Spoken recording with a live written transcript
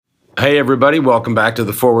Hey, everybody. Welcome back to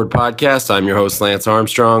the Forward Podcast. I'm your host, Lance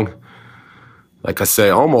Armstrong. Like I say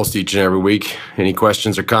almost each and every week, any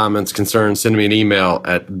questions or comments, concerns, send me an email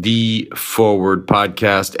at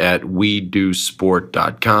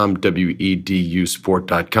theforwardpodcast@wedosport.com,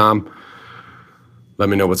 WEDUsport.com. Let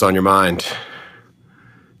me know what's on your mind.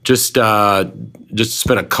 Just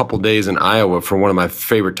spent a couple days in Iowa for one of my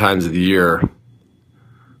favorite times of the year,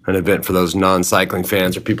 an event for those non-cycling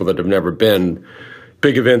fans or people that have never been.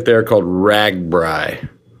 Big event there called RAGBRAI,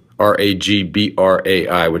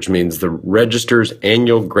 RAGBRAI, which means the Register's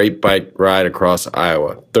Annual Great Bike Ride across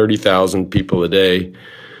Iowa. 30,000 people a day,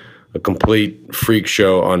 a complete freak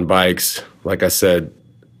show on bikes. Like I said,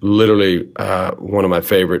 literally one of my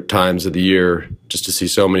favorite times of the year, just to see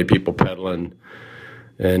so many people pedaling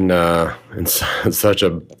and such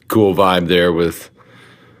a cool vibe there with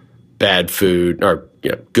bad food, or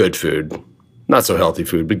good food, not so healthy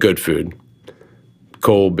food, but good food.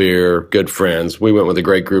 Cold beer, good friends. We went with a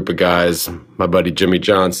great group of guys. My buddy Jimmy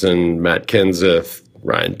Johnson, Matt Kenseth,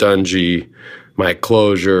 Ryan Dungey, Mike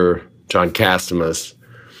Closure, John Castamus,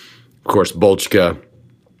 of course, Bolchka.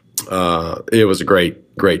 It was a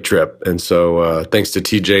great trip. And so thanks to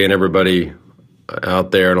TJ and everybody out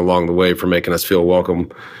there and along the way for making us feel welcome.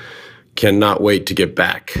 Cannot wait to get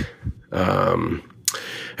back.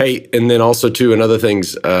 Hey, and then also too, another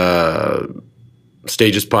things,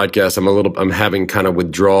 Stages podcast. I'm having kind of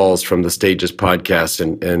withdrawals from the Stages podcast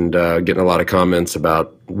and getting a lot of comments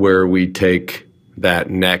about where we take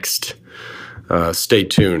that next. Stay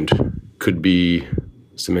tuned. Could be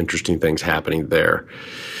some interesting things happening there.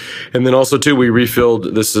 And then also too, we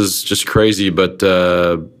refilled, this is just crazy, but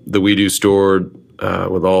the We Do store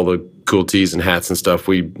with all the cool tees and hats and stuff,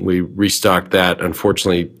 we restocked that.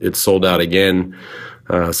 Unfortunately, it's sold out again.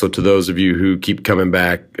 So to those of you who keep coming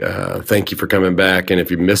back, thank you for coming back. And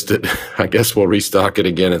if you missed it, I guess we'll restock it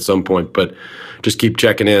again at some point. But just keep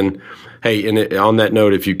checking in. Hey, and on that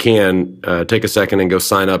note, if you can, take a second and go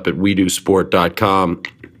sign up at wedosport.com,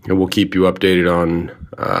 and we'll keep you updated on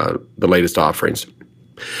the latest offerings.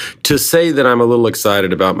 To say that I'm a little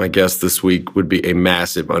excited about my guest this week would be a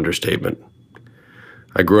massive understatement.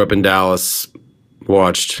 I grew up in Dallas,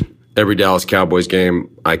 watched every Dallas Cowboys game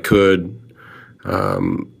I could.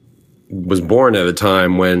 Was born at a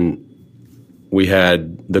time when we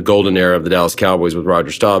had the golden era of the Dallas Cowboys with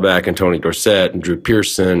Roger Staubach and Tony Dorsett and Drew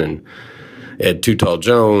Pearson and Ed Too Tall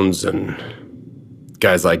Jones and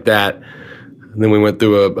guys like that. And then we went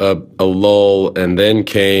through a lull, and then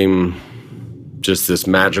came just this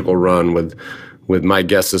magical run with my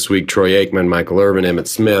guests this week, Troy Aikman, Michael Irvin, Emmitt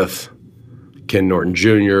Smith, Ken Norton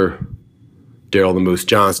Jr., Daryl the Moose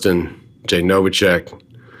Johnston, Jay Novacek,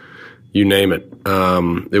 you name it.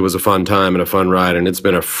 It was a fun time and a fun ride, and it's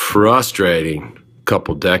been a frustrating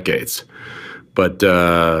couple decades. But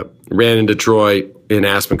ran into Troy in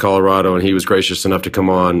Aspen, Colorado, and he was gracious enough to come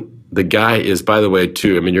on. The guy is, by the way,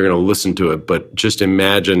 too, I mean, you're going to listen to it, but just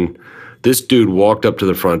imagine this dude walked up to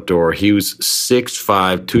the front door. He was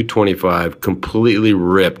 6'5", 225, completely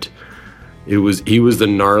ripped. He was the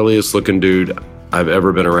gnarliest looking dude I've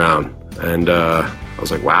ever been around. And I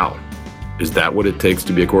was like, wow. Is that what it takes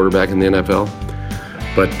to be a quarterback in the NFL?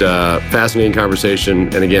 But fascinating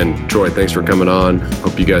conversation. And again, Troy, thanks for coming on.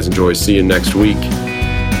 Hope you guys enjoy. See you next week.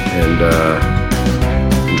 And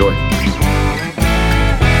enjoy.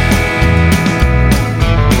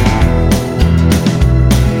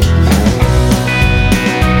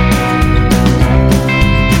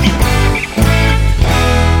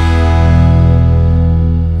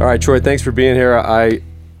 All right, Troy, thanks for being here.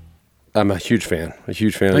 I'm a huge fan of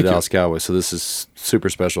the Dallas Cowboys, so this is super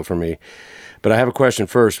special for me. But I have a question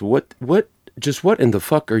first. What in the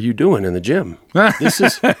fuck are you doing in the gym? This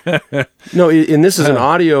is this is an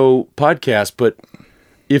audio podcast, but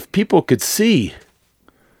if people could see,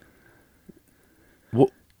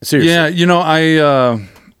 seriously. Yeah,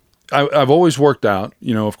 I've always worked out,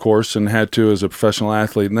 of course, and had to as a professional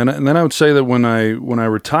athlete. And then I would say that when I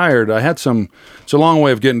retired, I had it's a long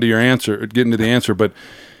way of getting to the answer, but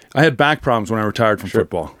I had back problems when I retired from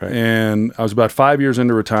football, right. And I was about 5 years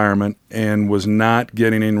into retirement and was not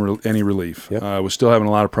getting any relief. Yep. I was still having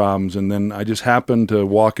a lot of problems, and then I just happened to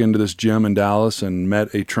walk into this gym in Dallas and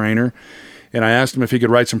met a trainer, and I asked him if he could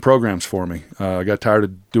write some programs for me. I got tired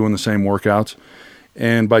of doing the same workouts,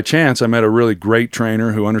 and by chance I met a really great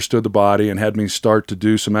trainer who understood the body and had me start to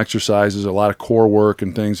do some exercises, a lot of core work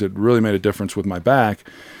and things that really made a difference with my back.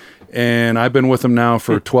 And I've been with him now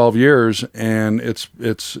for 12 years, and I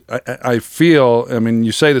feel, I mean,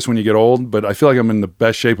 you say this when you get old, but I feel like I'm in the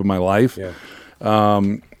best shape of my life. Yeah.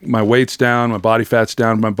 My weight's down, my body fat's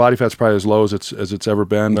down. My body fat's probably as low as it's ever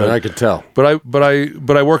been. I could tell. But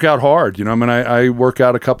I work out hard. You know, I mean, I work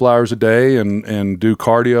out a couple hours a day and do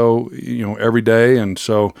cardio, you know, every day, and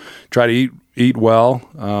so try to eat well.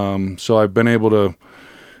 So I've been able to,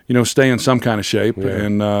 you know, stay in some kind of shape,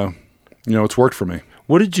 and you know, it's worked for me.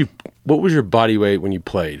 What was your body weight when you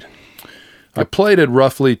played? I played at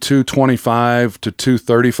roughly 225 to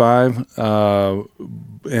 235,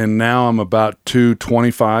 and now I'm about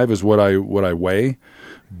 225 is what I weigh,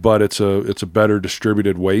 but it's a better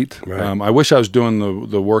distributed weight. Right. I wish I was doing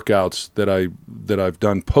the workouts that I've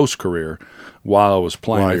done post career while I was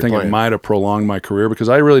playing. I think it might have prolonged my career because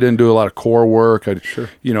I really didn't do a lot of core work.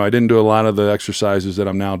 You know, I didn't do a lot of the exercises that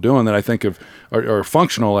I'm now doing that I think are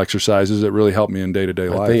functional exercises that really help me in day-to-day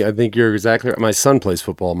life. I think you're exactly right. My son plays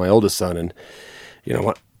football, my oldest son, and you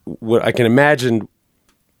know what I can imagine.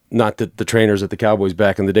 Not that the trainers at the Cowboys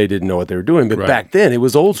back in the day didn't know what they were doing, but back then it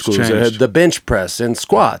was old school. The bench press and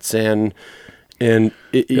squats and you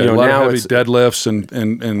know, a lot now of heavy deadlifts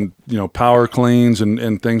and you know, power cleans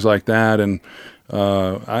and things like that. And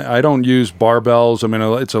I don't use barbells. I mean,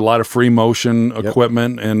 it's a lot of free motion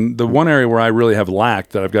equipment. And the one area where I really have lacked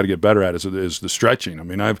that I've got to get better at is the stretching. I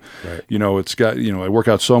mean, you know, it's got, you know, I work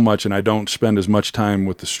out so much and I don't spend as much time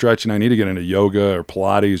with the stretching. I need to get into yoga or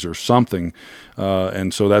Pilates or something.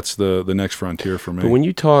 And so that's the next frontier for me. But when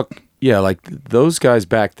you talk, like those guys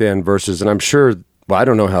back then versus, and I'm sure, well, I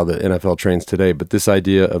don't know how the NFL trains today, but this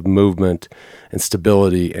idea of movement and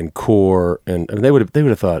stability and core, and I mean, they would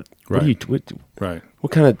have thought,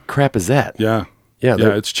 what kind of crap is that? Yeah,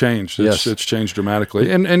 it's changed. It's changed dramatically.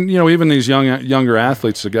 And you know, even these younger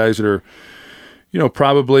athletes, the guys that are, you know,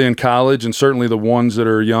 probably in college, and certainly the ones that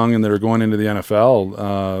are young and that are going into the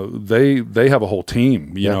NFL, they have a whole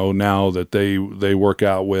team, you know, now that they work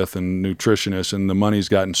out with, and nutritionists, and the money's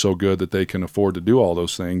gotten so good that they can afford to do all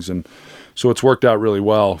those things. And so it's worked out really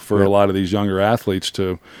well for a lot of these younger athletes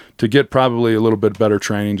to get probably a little bit better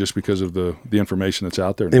training just because of the information that's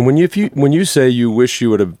out there now. And when you say you wish you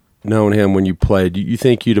would have known him when you played, you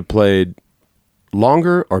think you'd have played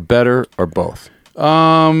longer or better or both?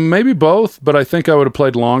 Maybe both, but I think I would have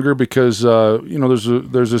played longer because you know,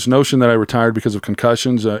 there's this notion that I retired because of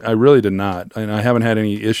concussions. I really did not, and I haven't had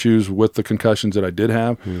any issues with the concussions that I did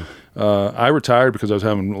have. I retired because I was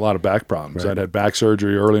having a lot of back problems. I'd had back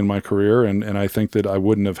surgery early in my career, and I think that I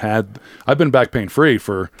wouldn't have had. I've been back pain free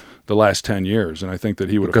for the last 10 years, and I think that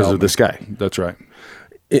he would have because of this guy. That's right.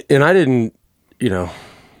 And I didn't, you know,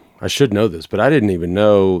 I should know this, but I didn't even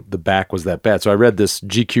know the back was that bad. So I read this,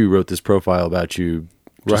 GQ wrote this profile about you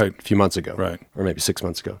just a few months ago, or maybe 6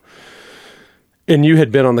 months ago. And you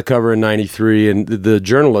had been on the cover in '93, and the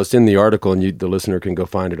journalist in the article, and the listener can go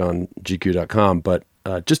find it on GQ.com, but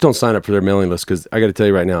just don't sign up for their mailing list, because I got to tell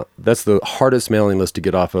you right now, that's the hardest mailing list to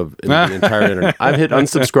get off of in the entire internet. I've hit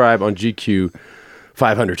unsubscribe on GQ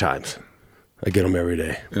 500 times. I get them every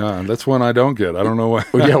day. Yeah, that's one I don't get. I don't know why.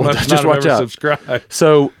 Just watch out. Subscribe.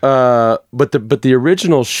 So, but the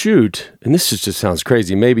original shoot, and this just sounds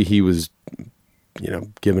crazy. Maybe he was, you know,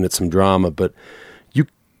 giving it some drama, but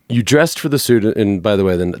you dressed for the suit, and by the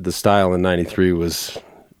way, the style in '93 was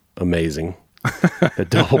amazing. A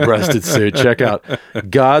double-breasted suit. Check out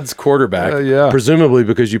God's quarterback. Presumably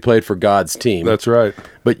because you played for God's team. That's right.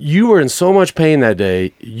 But you were in so much pain that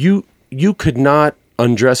day. You could not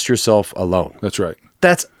undress yourself alone. That's right.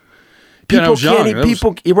 That's people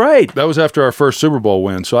can't. You're right. That was after our first Super Bowl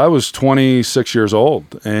win. So I was 26 years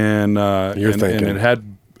old, and you're thinking, and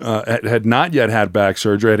it had not yet had back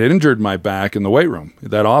surgery. I had injured my back in the weight room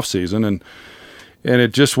that off season, and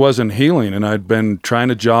it just wasn't healing. And I'd been trying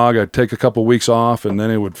to jog. I'd take a couple weeks off, and then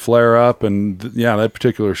it would flare up. And that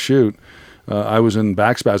particular shoot, I was in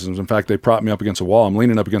back spasms. In fact, they propped me up against a wall. I'm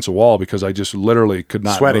leaning up against a wall because I just literally could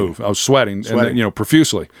not move. I was sweating. And, you know,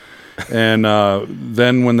 profusely. And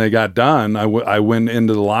then when they got done, I went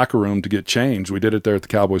into the locker room to get changed. We did it there at the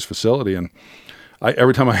Cowboys facility, and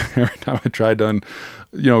every time I tried to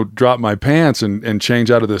drop my pants and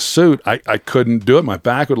change out of this suit, I couldn't do it. My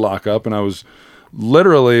back would lock up, and I was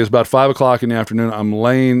literally, it was about 5 o'clock in the afternoon. I'm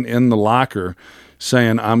laying in the locker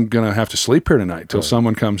saying, I'm going to have to sleep here tonight till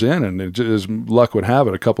someone comes in. And as luck would have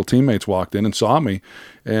it, a couple teammates walked in and saw me,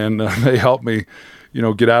 and they helped me,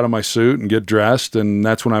 get out of my suit and get dressed. And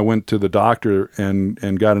that's when I went to the doctor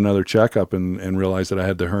and got another checkup and realized that I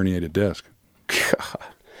had the herniated disc. God.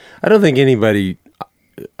 I don't think anybody,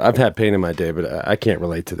 I've had pain in my day, but I can't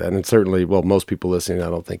relate to that. And certainly, most people listening, I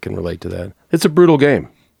don't think can relate to that. It's a brutal game.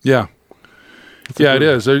 Yeah. It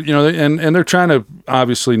is. And they're trying to,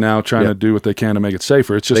 obviously now to do what they can to make it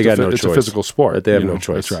safer. It's just it's a physical sport. But they have no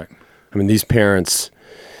choice. That's right. I mean, these parents,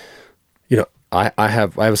 I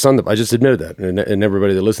have a son that I just admitted that, and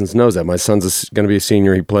everybody that listens knows that. My son's going to be a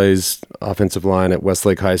senior. He plays offensive line at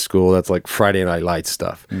Westlake High School. That's like Friday Night Lights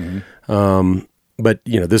stuff. But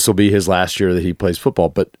this will be his last year that he plays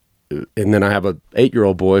football. And then I have a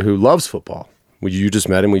 8-year-old boy who loves football. You just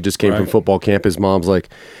met him. We just came from football camp. His mom's like,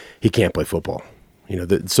 he can't play football. I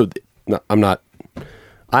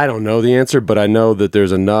don't know the answer, but I know that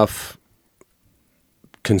there's enough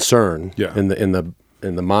concern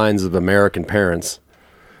in the minds of American parents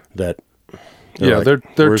that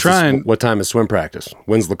they're trying. What time is swim practice?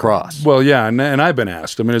 When's lacrosse? Well, yeah, and I've been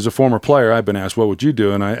asked. I mean, as a former player, I've been asked, "What would you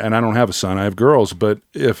do?" And I don't have a son. I have girls. But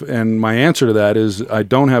my answer to that is, I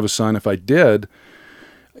don't have a son. If I did,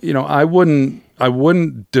 I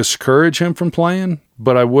wouldn't discourage him from playing,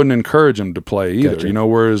 but I wouldn't encourage him to play either. Gotcha.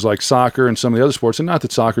 Whereas like soccer and some of the other sports, and not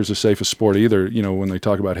that soccer is the safest sport either. When they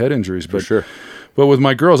talk about head injuries, but sure. But with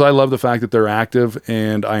my girls, I love the fact that they're active,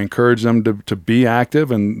 and I encourage them to be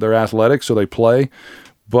active, and they're athletic, so they play.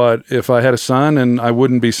 But if I had a son, and I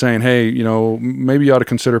wouldn't be saying, hey, maybe you ought to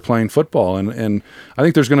consider playing football. And I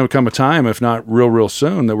think there's going to come a time, if not real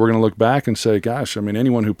soon, that we're going to look back and say, gosh, I mean,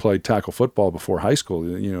 anyone who played tackle football before high school,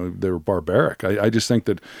 they were barbaric. I just think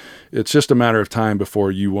that it's just a matter of time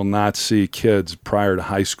before you will not see kids prior to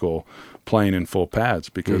high school playing in full pads,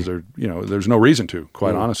 because there's no reason to,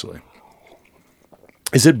 quite honestly.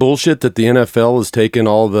 Is it bullshit that the NFL has taken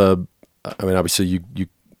all the? I mean, obviously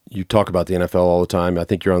you talk about the NFL all the time. I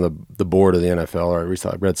think you're on the board of the NFL, or at least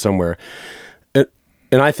I read somewhere. And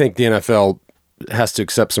I think the NFL has to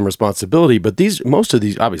accept some responsibility. But most of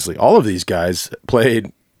these, obviously, all of these guys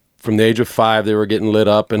played from the age of 5. They were getting lit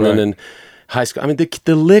up, and then in high school. I mean,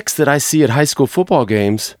 the licks that I see at high school football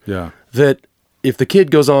games. Yeah. That if the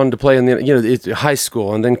kid goes on to play in it's high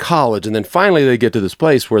school and then college, and then finally they get to this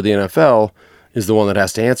place where the NFL is the one that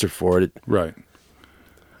has to answer for it. Right.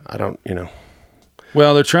 I don't,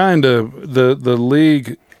 Well, they're trying to, the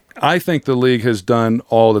league, I think the league has done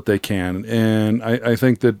all that they can. And I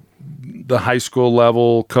think that the high school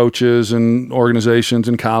level coaches and organizations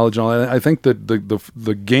and college and all that, I think that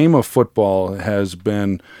the game of football has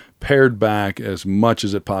been pared back as much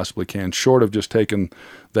as it possibly can, short of just taking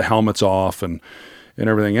the helmets off and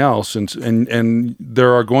everything else. And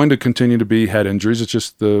there are going to continue to be head injuries. It's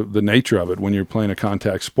just the nature of it when you're playing a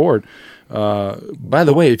contact sport. By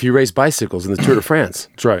the way, if you race bicycles in the Tour de France.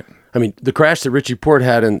 That's right. I mean, the crash that Richie Porte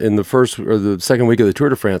had in the first or the second week of the Tour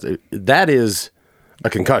de France, that is a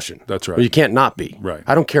concussion. That's right. Well, you can't not be. Right.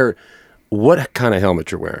 I don't care what kind of helmet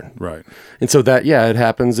you're wearing. Right. And so it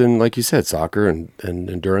happens in, like you said, soccer and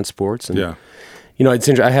endurance sports. And, yeah. It's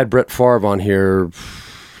interesting. I had Brett Favre on here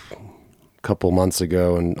couple months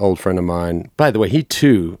ago, an old friend of mine. By the way, he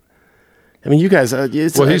too. I mean, you guys. What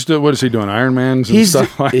is he doing? Ironmans and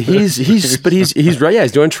stuff like that? He's right. Yeah,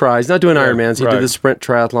 he's doing tries. He's not doing Ironmans. He did the sprint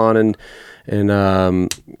triathlon and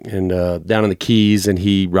down in the Keys, and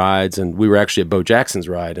he rides. And we were actually at Bo Jackson's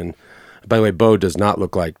ride. And by the way, Bo does not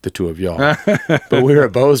look like the two of y'all. But we were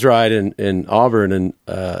at Bo's ride in Auburn, and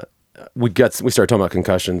we started talking about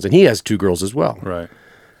concussions, and he has 2 girls as well. Right.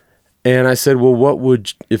 And I said, well,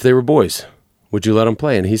 if they were boys, would you let them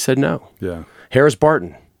play? And he said no. Yeah. Harris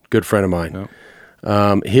Barton, good friend of mine.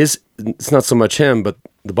 Yep. It's not so much him, but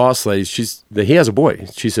the boss lady, he has a boy.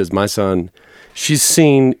 She says, my son, she's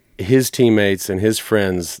seen his teammates and his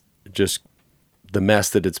friends, just the mess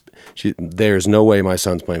that there's no way my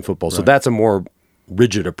son's playing football. Right. So that's a more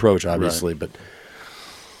rigid approach, obviously. Right. But,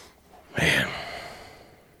 man.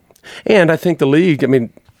 And I think the league, I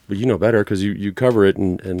mean, you know better because you cover it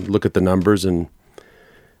and look at the numbers, and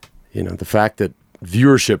the fact that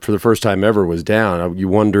viewership for the first time ever was down. You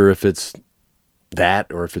wonder if it's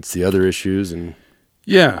that or if it's the other issues. And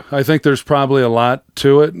yeah, I think there's probably a lot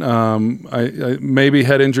to it. Maybe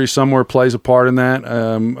head injury somewhere plays a part in that.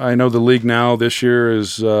 I know the league now this year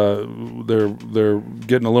is they're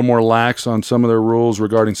getting a little more lax on some of their rules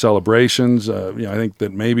regarding celebrations. I think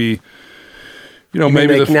that maybe.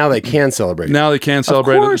 Maybe now they can celebrate. Now they can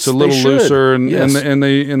celebrate. Of course, it's a little looser,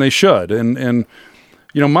 and they should. And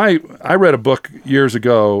I read a book years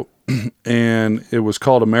ago, and it was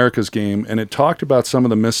called America's Game, and it talked about some of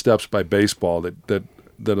the missteps by baseball that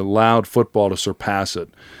allowed football to surpass it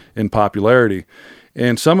in popularity.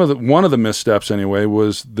 And one of the missteps anyway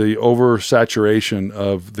was the oversaturation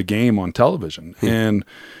of the game on television. And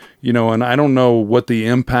and I don't know what the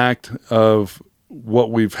impact of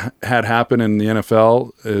what we've had happen in the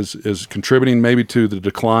NFL is contributing maybe to the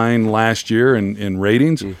decline last year in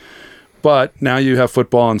ratings. But now you have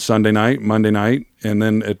football on Sunday night, Monday night, and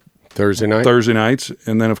then at Thursday nights,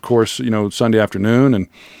 and then of course Sunday afternoon,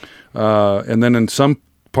 and then in some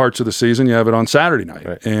parts of the season, you have it on Saturday night.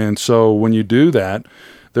 Right. And so when you do that,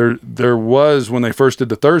 there was, when they first did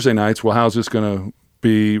the Thursday nights, well, how's this going to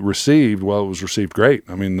be received? Well, it was received great.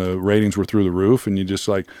 I mean, the ratings were through the roof, and you just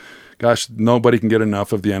like, gosh, nobody can get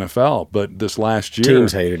enough of the NFL. But this last year,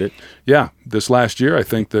 teams hated it. Yeah, this last year, I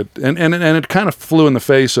think that, and it kind of flew in the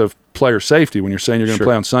face of player safety when you're saying you're going to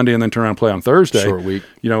play on Sunday and then turn around and play on Thursday. Short week.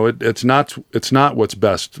 You know, it's not what's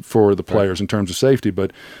best for the players in terms of safety.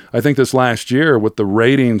 But I think this last year, with the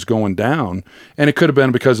ratings going down, and it could have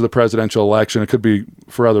been because of the presidential election, it could be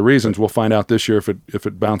for other reasons. We'll find out this year if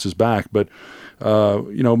it bounces back. But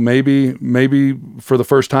you know, maybe for the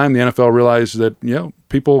first time, the NFL realized that, you know,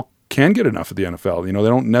 people can get enough of the NFL. You know, they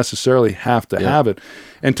don't necessarily have to have it.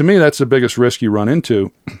 And to me, that's the biggest risk you run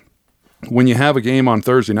into when you have a game on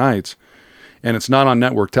Thursday nights and it's not on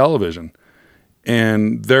network television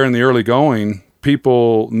and they're in the early going.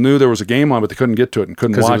 People knew there was a game on, but they couldn't get to it and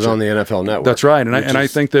couldn't watch it. Because it was on the NFL Network. That's right. And I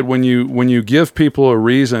think that when you give people a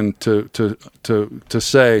reason to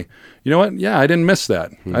say, you know what, yeah, I didn't miss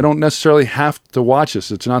that. I don't necessarily have to watch this.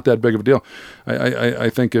 It's not that big of a deal.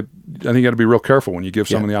 I think you got to be real careful when you give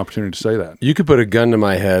someone the opportunity to say that. You could put a gun to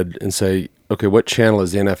my head and say, okay, what channel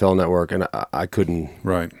is the NFL Network? And I couldn't.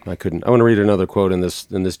 Right. I couldn't. I want to read another quote in this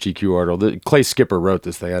GQ article. Clay Skipper wrote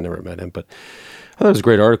this thing. I never met him, but I thought it was a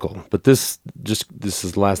great article. But this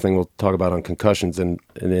is the last thing we'll talk about on concussions, and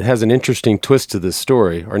it has an interesting twist to this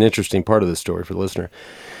story, or an interesting part of this story for the listener.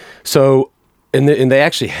 So, and they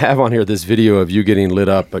actually have on here this video of you getting lit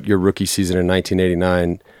up at your rookie season in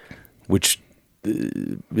 1989, which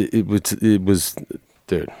it was,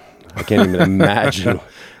 dude, I can't even imagine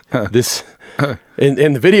this.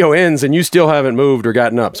 And the video ends, and you still haven't moved or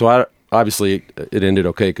gotten up. So obviously it ended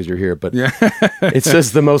okay because you're here. But it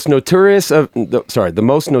says the most notorious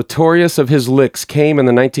of his licks came in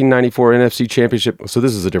the 1994 NFC Championship. So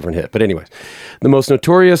this is a different hit. But anyways, the most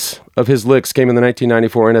notorious of his licks came in the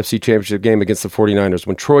 1994 NFC Championship game against the 49ers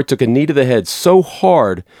when Troy took a knee to the head so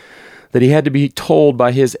hard that he had to be told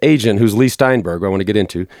by his agent, who's Lee Steinberg, who I want to get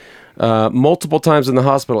into, multiple times in the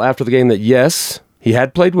hospital after the game that, yes, he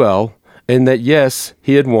had played well, and that, yes,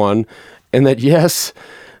 he had won, and that, yes,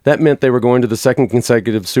 that meant they were going to the second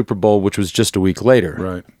consecutive Super Bowl, which was just a week later.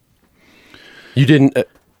 Right. You didn't...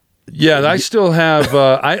 Yeah, I still have.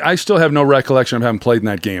 I still have no recollection of having played in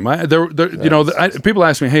that game. People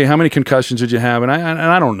ask me, "Hey, how many concussions did you have?" And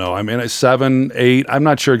I don't know. I mean, 7, 8. I'm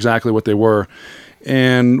not sure exactly what they were.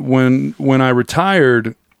 And when I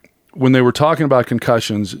retired, when they were talking about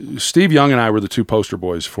concussions, Steve Young and I were the two poster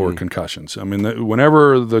boys for concussions. I mean,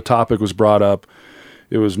 whenever the topic was brought up,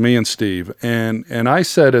 it was me and Steve. And I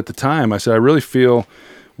said at the time, I said, I really feel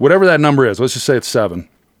whatever that number is, let's just say it's 7,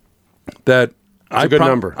 that a good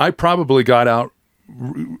number. I probably got out,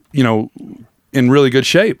 you know, in really good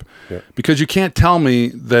shape, because you can't tell me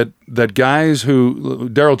that guys who,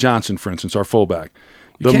 Daryl Johnson, for instance, our fullback,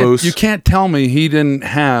 you can't tell me he didn't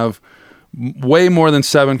have way more than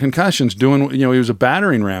 7 concussions doing, you know, he was a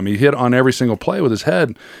battering ram. He hit on every single play with his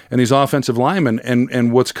head, and these offensive linemen,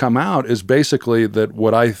 and what's come out is basically that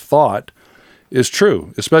what I thought is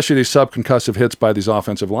true, especially these subconcussive hits by these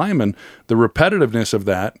offensive linemen, the repetitiveness of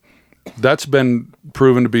that's been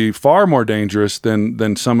proven to be far more dangerous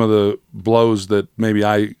than some of the blows that maybe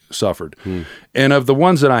I suffered. And of the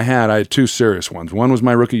ones that I had 2 serious ones. One was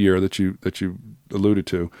my rookie year that you alluded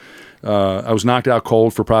to. I was knocked out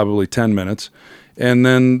cold for probably 10 minutes. And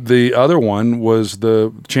then the other one was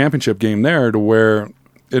the championship game there, to where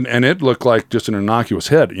and it looked like just an innocuous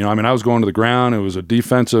hit. You know, I mean, I was going to the ground. It was a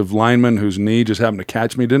defensive lineman whose knee just happened to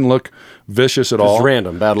catch me. It didn't look vicious at all. Just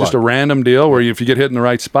random, bad luck. Just a random deal where if you get hit in the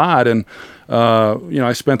right spot. And,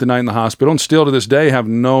 I spent the night in the hospital and still to this day have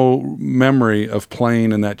no memory of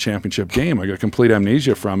playing in that championship game. I got complete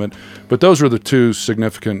amnesia from it. But those were the 2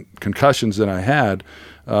 significant concussions that I had.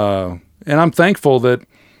 And I'm thankful that,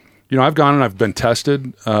 you know, I've gone and I've been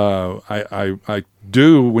tested. I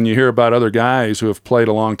do, when you hear about other guys who have played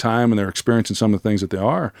a long time and they're experiencing some of the things that they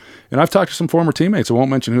are. And I've talked to some former teammates. I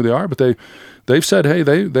won't mention who they are, but they've said, hey,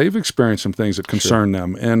 they've experienced some things that concern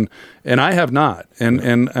them, and I have not.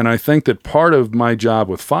 And I think that part of my job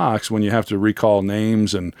with Fox, when you have to recall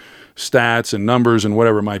names and stats and numbers and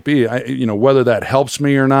whatever it might be, whether that helps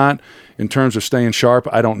me or not in terms of staying sharp,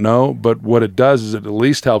 I don't know. But what it does is it at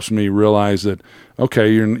least helps me realize that,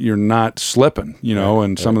 okay, you're not slipping,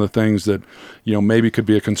 and some of the things that, maybe could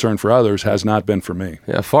be a concern for others has not been for me.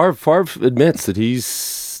 Yeah, Favre admits that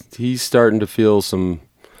he's starting to feel some,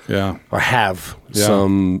 or have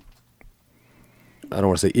some, I don't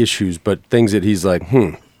want to say issues, but things that he's like,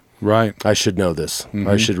 right, I should know this. Mm-hmm.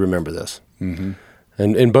 I should remember this. Mm-hmm.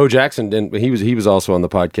 And Bo Jackson, and he was also on the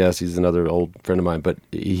podcast. He's another old friend of mine, but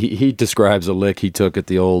he describes a lick he took at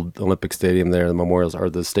the old Olympic Stadium there, the Memorials, or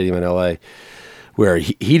the stadium in L.A., where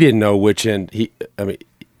he didn't know which end. He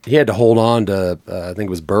had to hold on to, I think it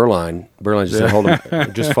was Berline. Berline just said, hold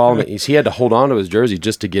him, just follow me. He had to hold on to his jersey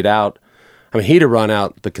just to get out. I mean, he'd have run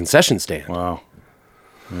out the concession stand. Wow.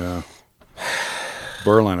 Yeah.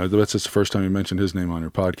 Berline, that's the first time you mentioned his name on your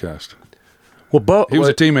podcast. Well, he was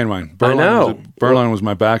a teammate of mine. Berline was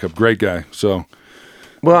my backup. Great guy. So,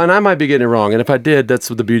 well, and I might be getting it wrong. And if I did, that's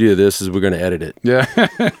what the beauty of this is. We're going to edit it. Yeah.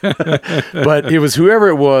 But it was whoever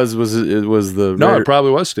it was the it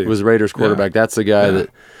probably was Steve. It was Raiders quarterback. Yeah. That's the guy that.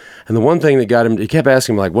 And the one thing that got him, he kept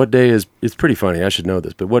asking him like, "What day is?" It's pretty funny. I should know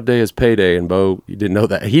this, but what day is payday? And Bo, you didn't know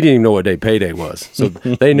that. He didn't even know what day payday was. So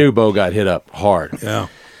they knew Bo got hit up hard. Yeah.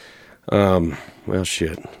 Well,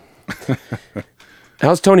 shit.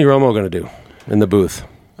 How's Tony Romo going to do in the booth?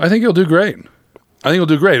 I think he'll do great.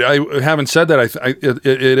 I haven't said that.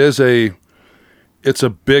 It's a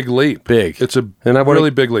big leap. It's a really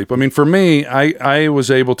big leap. I mean, for me, I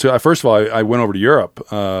was able to. First of all, I went over to Europe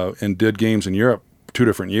and did games in Europe 2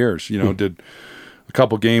 different years. Did a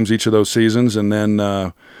couple games each of those seasons, and then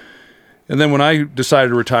when I decided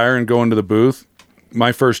to retire and go into the booth,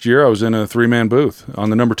 my first year I was in a 3-man booth on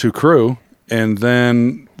the number 2 crew. And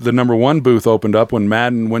then the number 1 booth opened up when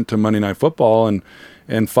Madden went to Monday Night Football,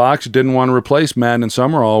 and Fox didn't want to replace Madden and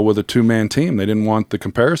Summerall with a 2-man team. They didn't want the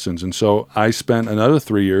comparisons. And so I spent another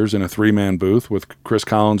 3 years in a 3-man booth with Chris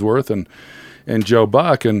Collinsworth and Joe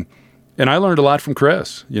Buck. And I learned a lot from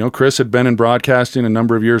Chris. Chris had been in broadcasting a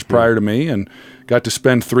number of years prior to me, and got to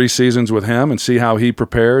spend 3 seasons with him and see how he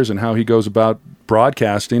prepares and how he goes about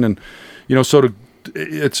broadcasting. And,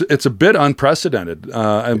 it's a bit unprecedented.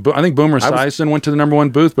 I think Boomer Esiason went to the number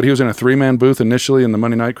 1 booth, but he was in a 3-man booth initially in the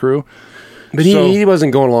Monday Night crew. But he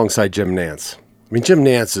wasn't going alongside Jim Nantz. I mean, Jim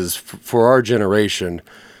Nantz is, for our generation,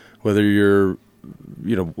 whether you're,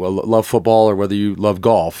 love football or whether you love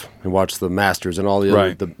golf and watch the Masters and all the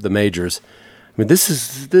other, the majors. I mean,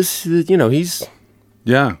 he's...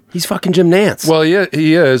 Yeah, he's fucking Jim Nantz. Well,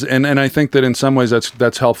 he is, and I think that in some ways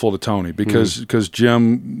that's helpful to Tony because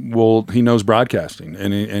Jim knows broadcasting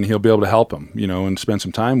and he'll be able to help him, and spend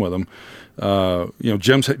some time with him.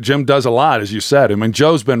 Jim does a lot, as you said. I mean,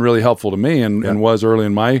 Joe's been really helpful to me and was early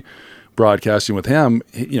in my broadcasting with him.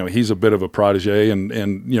 He's a bit of a protege,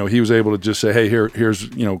 and he was able to just say, hey, here's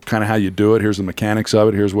kind of how you do it. Here's the mechanics of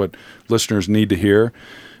it. Here's what listeners need to hear.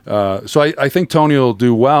 So I think Tony will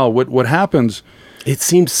do well. What happens? It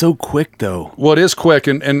seems so quick, though. Well, it is quick,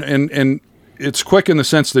 and it's quick in the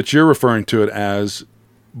sense that you're referring to it as,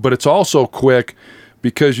 but it's also quick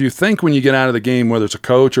because you think when you get out of the game, whether it's a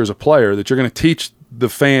coach or as a player, that you're going to teach the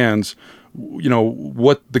fans,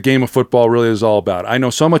 what the game of football really is all about. I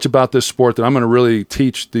know so much about this sport that I'm going to really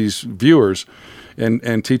teach these viewers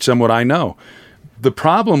and teach them what I know. The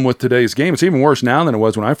problem with today's game, it's even worse now than it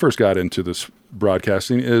was when I first got into this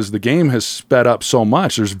broadcasting, is the game has sped up so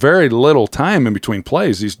much. There's very little time in between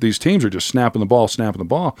plays. These teams are just snapping the ball.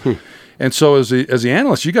 And so as the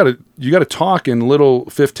analyst, you got to talk in little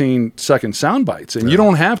 15-second sound bites, and you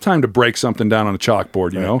don't have time to break something down on a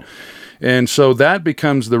chalkboard, you know. And so that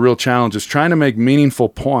becomes the real challenge, is trying to make meaningful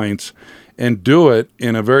points and do it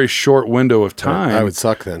in a very short window of time. I would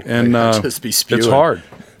suck then. And just be spewing. It's hard.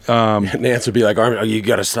 Nance would be like, "Oh, you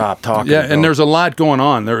got to stop talking." Yeah, and there's a lot going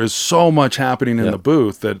on. There is so much happening in the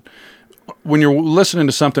booth that when you're listening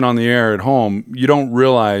to something on the air at home, you don't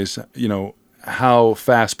realize, how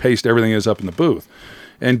fast-paced everything is up in the booth.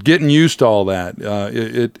 And getting used to all that,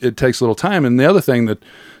 it takes a little time. And the other thing that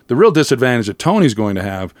the real disadvantage that Tony's going to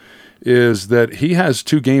have is that he has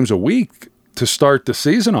 2 games a week to start the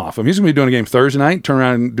season off. I mean, he's going to be doing a game Thursday night, turn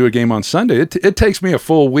around and do a game on Sunday. It takes me a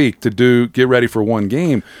full week to get ready for 1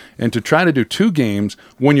 game, and to try to do 2 games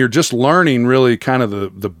when you're just learning really kind of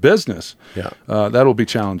the business. That'll be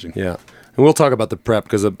challenging. Yeah. And we'll talk about the prep,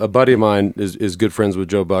 because a buddy of mine is good friends with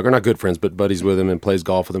Joe Buck, or not good friends, but buddies with him, and plays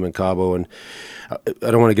golf with him in Cabo. And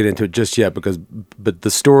I don't want to get into it just yet, but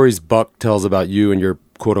the stories Buck tells about you and your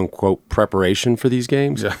quote unquote preparation for these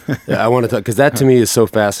games. Yeah. I want to talk, because that to me is so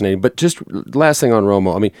fascinating. But just last thing on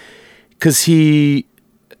Romo, I mean, because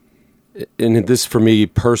and this for me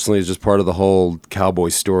personally is just part of the whole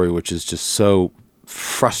Cowboys story, which is just so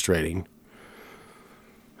frustrating.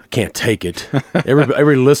 I can't take it.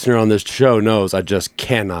 Every listener on this show knows I just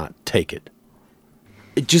cannot take it.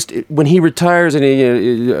 When he retires, and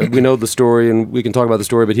we know the story and we can talk about the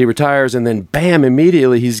story, but he retires and then bam,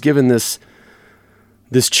 immediately he's given this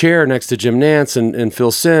chair next to Jim Nantz and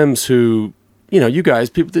Phil Simms, who, you guys,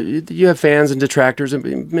 people, you have fans and detractors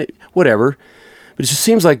and whatever, but But it just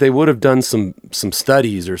seems like they would have done some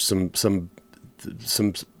studies or some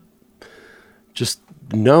just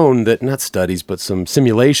known that, not studies, but some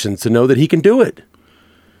simulations to know that he can do it.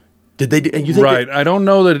 Did they? You think right. I don't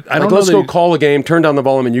know that. Let's go call a game, turn down the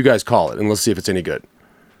volume, and you guys call it, and let's see if it's any good.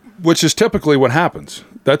 Which is typically what happens.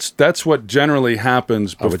 That's what generally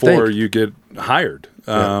happens before you get hired.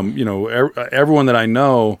 Everyone that I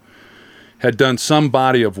know had done some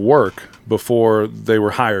body of work before they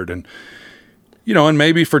were hired, and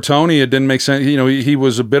maybe for Tony it didn't make sense. He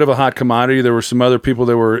was a bit of a hot commodity. There were some other people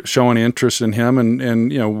that were showing interest in him,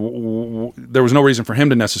 and there was no reason for him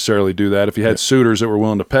to necessarily do that if he had suitors that were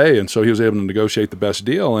willing to pay, and so he was able to negotiate the best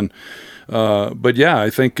deal. And but yeah, I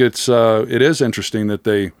think it is interesting that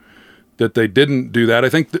they didn't do that. I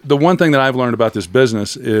think the one thing that I've learned about this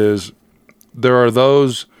business is there are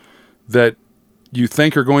those that you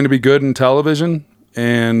think are going to be good in television,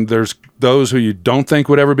 and there's those who you don't think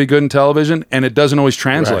would ever be good in television, and it doesn't always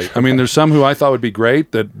translate. Right. I mean, there's some who I thought would be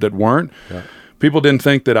great that weren't. Yeah. People didn't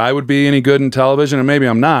think that I would be any good in television, and maybe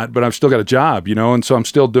I'm not, but I've still got a job, and so I'm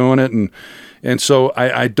still doing it. And so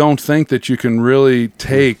I don't think that you can really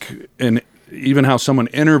take even how someone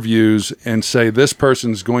interviews and say this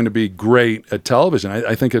person's going to be great at television.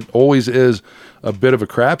 I think it always is a bit of a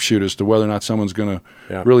crapshoot as to whether or not someone's going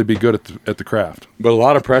to really be good at the craft. But a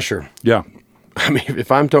lot of pressure. Yeah. I mean,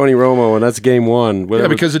 if I'm Tony Romo and that's game one, whatever.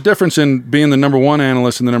 Yeah, because the difference in being the number one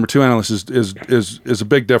analyst and the number two analyst is a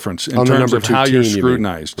big difference in terms of how you're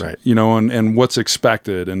scrutinized, right? And what's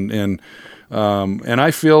expected, and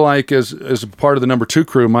I feel like as a part of the number two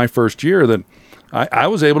crew, my first year, that I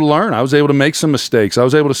was able to learn. I was able to make some mistakes. I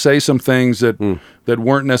was able to say some things that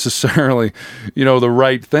weren't necessarily, the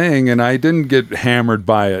right thing, and I didn't get hammered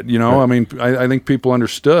by it. Right. I mean, I think people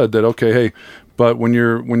understood that. Okay, hey. But when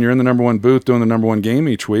you're in the number one booth doing the number one game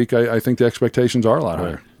each week, I think the expectations are a lot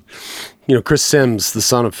higher. Chris Sims, the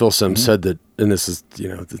son of Phil Sims, said that, and this is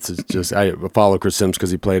just I follow Chris Sims because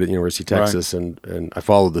he played at University of Texas, right. and I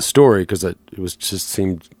followed the story because it was just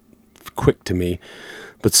seemed quick to me.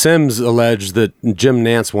 But Sims alleged that Jim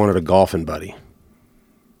Nantz wanted a golfing buddy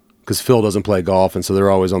because Phil doesn't play golf, and so they're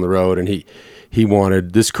always on the road, and he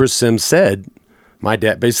wanted this. Chris Sims said. My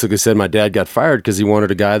dad basically said my dad got fired because he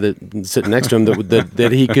wanted a guy that sitting next to him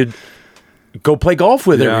that he could go play golf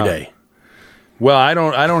with every day. Well, I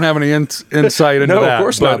don't have any insight into that. No, of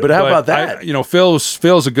course not. But how about that?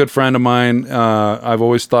 Phil's a good friend of mine. I've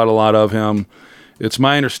always thought a lot of him. It's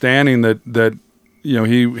my understanding that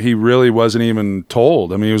he really wasn't even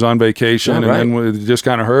told. I mean, he was on vacation, and then we just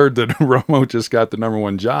kind of heard that Romo just got the number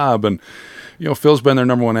one job, and. Phil's been their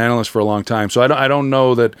number one analyst for a long time, so I don't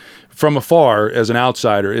know that from afar as an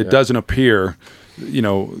outsider, it doesn't appear.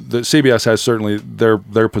 The CBS has certainly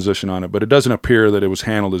their position on it, but it doesn't appear that it was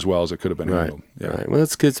handled as well as it could have been handled. Yeah. Right. Well,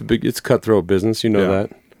 it's cutthroat business.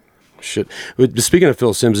 That. Shit. But speaking of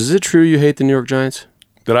Phil Sims, is it true you hate the New York Giants?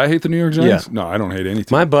 Did I hate the New York Giants? Yeah. No, I don't hate any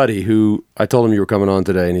team. My buddy, who I told him you were coming on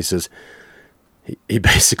today, and he says he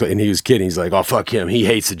basically, and he was kidding. He's like, "Oh fuck him, he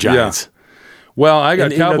hates the Giants." Yeah. Well, I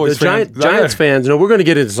got Cowboys fans. Giants fans, we're going to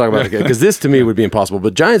get into talking about it because this to me would be impossible.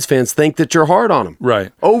 But Giants fans think that you're hard on them,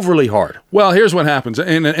 right? Overly hard. Well, here's what happens,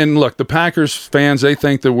 and look, the Packers fans, they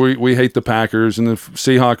think that we hate the Packers, and the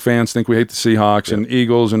Seahawks fans think we hate the Seahawks, and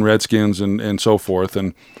Eagles and Redskins and so forth.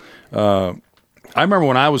 And I remember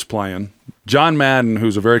when I was playing, John Madden,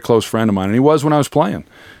 who's a very close friend of mine, and he was when I was playing.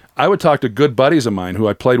 I would talk to good buddies of mine who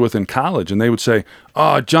I played with in college, and they would say,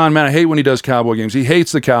 "Oh, John, man, I hate when he does Cowboy games. He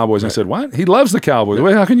hates the Cowboys." Right. I said, "What? He loves the Cowboys.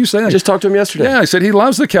 Wait, how can you say that?" I just talked to him yesterday. Yeah, I said, "He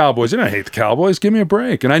loves the Cowboys. You don't hate the Cowboys. Give me a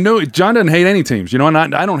break." And I know John doesn't hate any teams, and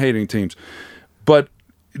I don't hate any teams. But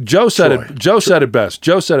Joe said it. Joe said it best.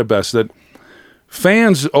 Joe said it best that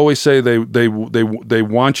fans always say they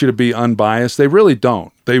want you to be unbiased. They really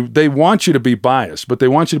don't. They want you to be biased, but they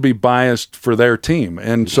want you to be biased for their team.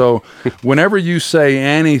 And so whenever you say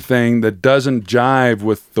anything that doesn't jive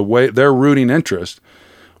with the way their rooting interest,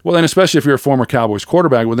 well, then especially if you're a former Cowboys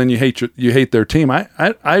quarterback, well, then you hate their team.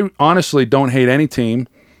 I honestly don't hate any team.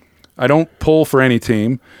 I don't pull for any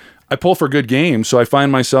team. I pull for good games, so I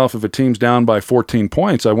find myself, if a team's down by 14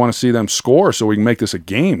 points, I want to see them score so we can make this a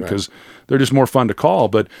game because they're just more fun to call.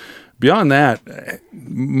 But beyond that,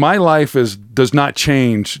 my life does not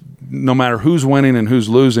change no matter who's winning and who's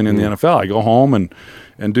losing in the NFL. I go home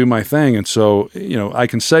and do my thing. And so, I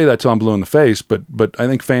can say that till I'm blue in the face, but I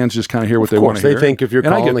think fans just kind of hear what they want to hear. They think if you're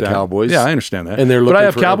calling the Cowboys. Yeah, I understand that. And but I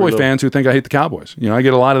have Cowboy fans who think I hate the Cowboys. I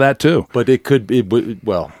get a lot of that too. But it could be,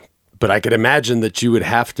 but I could imagine that you would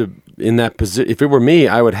have to, in that position, if it were me,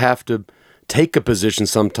 I would have to take a position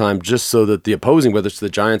sometime just so that the opposing, whether it's the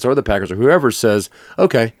Giants or the Packers or whoever, says,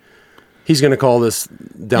 okay, he's going to call this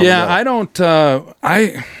down. Yeah, I don't.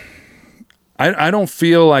 I don't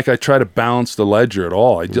feel like I try to balance the ledger at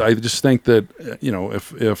all. I just think that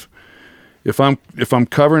if I'm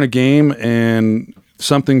covering a game and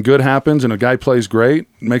something good happens and a guy plays great,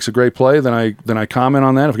 makes a great play, then I comment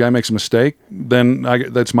on that. If a guy makes a mistake, then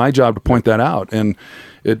that's my job to point that out. And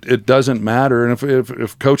it doesn't matter. And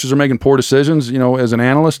if coaches are making poor decisions, as an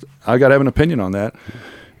analyst, I got to have an opinion on that.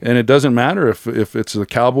 And it doesn't matter if it's the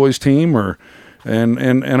Cowboys team or.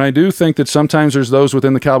 And I do think that sometimes there's those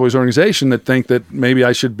within the Cowboys organization that think that maybe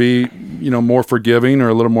I should be, more forgiving or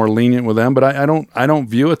a little more lenient with them. But I don't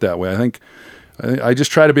view it that way. I think I just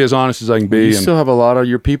try to be as honest as I can be. You still have a lot of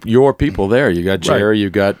your people there. You got Jerry.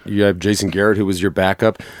 Right. You have Jason Garrett, who was your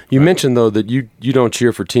backup. You mentioned though that you don't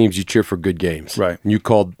cheer for teams. You cheer for good games. Right. And you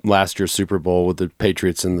called last year's Super Bowl with the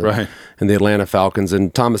Patriots and the Atlanta Falcons.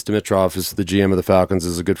 And Thomas Dimitroff is the GM of the Falcons.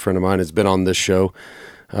 Is a good friend of mine. Has been on this show.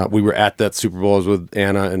 We were at that Super Bowl. I was with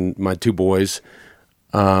Anna and my two boys.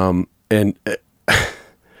 And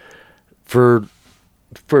for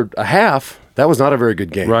a half, that was not a very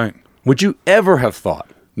good game. Right. Would you ever have thought?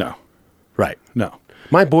 No. Right. No.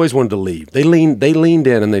 My boys wanted to leave. They leaned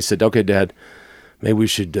in and they said, "Okay, Dad, maybe we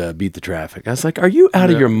should beat the traffic." I was like, "Are you out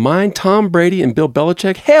of your mind? Tom Brady and Bill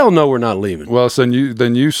Belichick? Hell no, we're not leaving." Well, so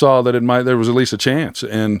then you saw that there was at least a chance.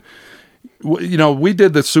 And we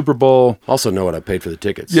did the Super Bowl. Also know what I paid for the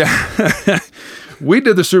tickets. Yeah. We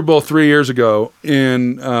did the Super Bowl 3 years ago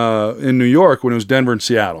in New York when it was Denver and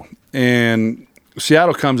Seattle. And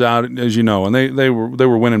Seattle comes out, as you know, and they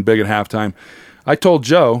were winning big at halftime. I told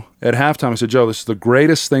Joe at halftime, I said, "Joe, this is the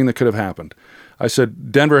greatest thing that could have happened." I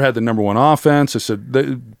said, Denver had the number one offense. I said,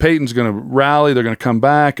 Peyton's going to rally. They're going to come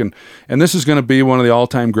back. And this is going to be one of the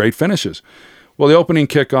all-time great finishes. Well, the opening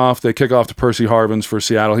kickoff, they kick off to Percy Harvins for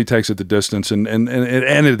Seattle. He takes it the distance, and it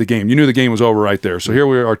ended the game. You knew the game was over right there. So here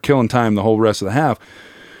we are killing time the whole rest of the half.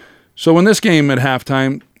 So when this game at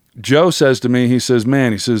halftime, Joe says to me, he says,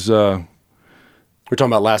 we're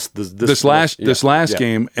talking about this last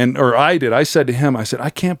game, I said to him, I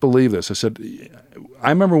can't believe this. I said, I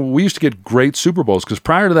remember we used to get great Super Bowls because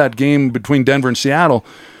prior to that game between Denver and Seattle,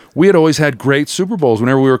 we had always had great Super Bowls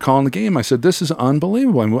whenever we were calling the game. I said, this is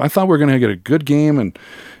unbelievable. I thought we were going to get a good game, and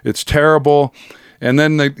it's terrible. And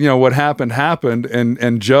then what happened,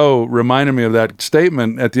 and Joe reminded me of that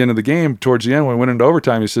statement at the end of the game. Towards the end, when we went into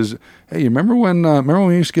overtime, he says, "Hey, you remember when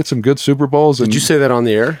we used to get some good Super Bowls?" And did you say that on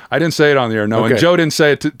the air? I didn't say it on the air, no. Okay. And Joe didn't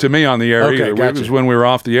say it to me on the air either. Gotcha. It was when we were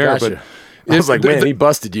off the air. Gotcha. But I was like, man, he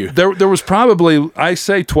busted you. There was probably, I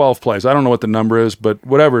say 12 plays. I don't know what the number is, but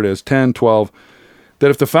whatever it is, 10, 12, that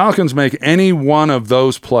if the Falcons make any one of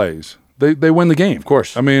those plays, they win the game. Of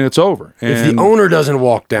course. I mean, it's over. And if the owner doesn't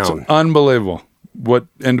walk down. It's unbelievable.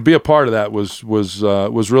 And to be a part of that was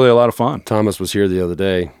really a lot of fun. Thomas was here the other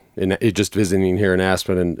day, and just visiting here in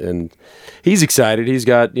Aspen, and he's excited. He's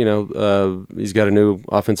got a new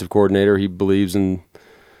offensive coordinator. He believes in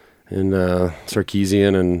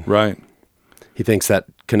Sarkisian, and right. He thinks that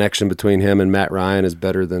connection between him and Matt Ryan is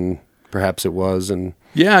better than perhaps it was. And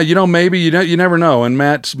yeah, maybe you never know. And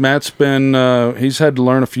Matt's been he's had to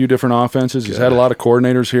learn a few different offenses. He's had a lot of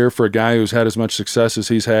coordinators here for a guy who's had as much success as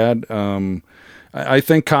he's had. I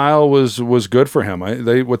think Kyle was good for him.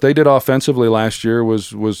 What they did offensively last year was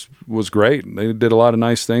great. They did a lot of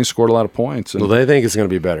nice things, scored a lot of points. Well, they think it's going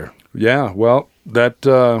to be better. Yeah, well,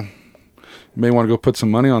 that you may want to go put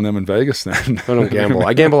some money on them in Vegas then. I don't gamble.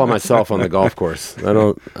 I gamble on myself on the golf course. I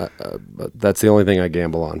don't. That's the only thing I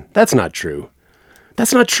gamble on. That's not true.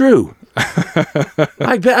 That's not true.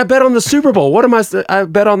 I bet on the Super Bowl. What am I? I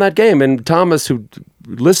bet on that game. And Thomas, who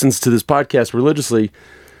listens to this podcast religiously,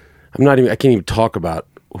 I can't even talk about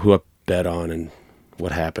who I bet on and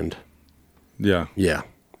what happened. Yeah. Yeah.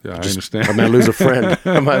 Yeah, I understand. I might lose a friend.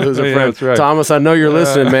 Yeah, that's right. Thomas, I know you're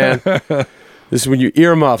listening, man. This is when you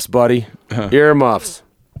earmuffs, buddy. Earmuffs.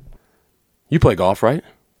 You play golf, right?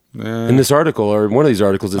 In this article, or in one of these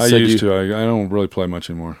articles, it said I used to. I don't really play much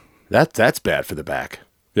anymore. That's bad for the back.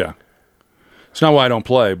 Yeah. It's not why I don't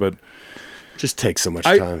play, but just takes so much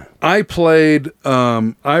time. I played.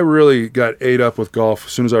 I really got ate up with golf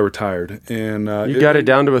as soon as I retired, and you got it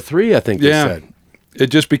down to a 3. I think they said. It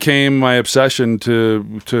just became my obsession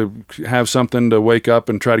to have something to wake up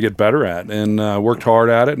and try to get better at, and worked hard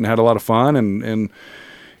at it and had a lot of fun and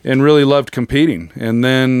really loved competing. And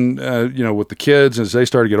then with the kids, as they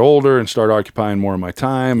started to get older and start occupying more of my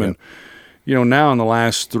time, and now in the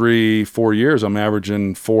last 3-4 years, I'm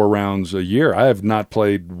averaging 4 rounds a year. I have not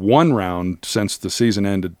played 1 round since the season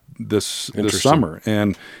ended this summer,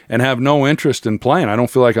 and have no interest in playing. I don't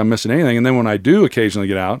feel like I'm missing anything. And then when I do occasionally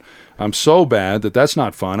get out, I'm so bad that that's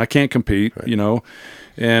not fun. I can't compete,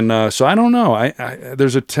 And so I don't know. I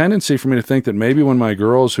there's a tendency for me to think that maybe when my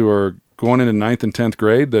girls who are going into 9th and 10th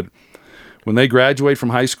grade, that when they graduate from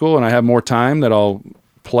high school and I have more time, that I'll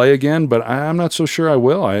play again. But I'm not so sure I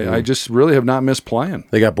will. I just really have not missed playing.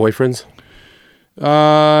 They got boyfriends?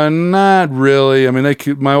 Not really. I mean,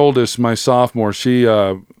 my oldest, my sophomore, she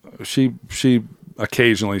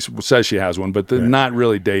occasionally says she has one, but not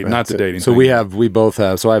really dating, not the dating. So thing. we both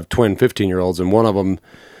have. So I have twin 15-year-olds, and one of them,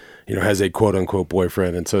 has a quote unquote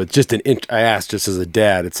boyfriend, and so it's just I asked just as a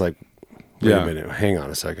dad. It's like, wait a minute, hang on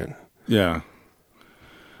a second. Yeah.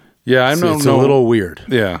 Yeah, I don't know. It's a little weird.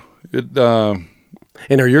 Yeah.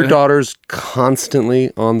 And are your daughters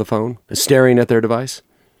constantly on the phone, staring at their device?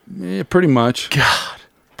 Yeah, pretty much. God.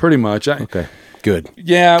 Pretty much. Okay. Good.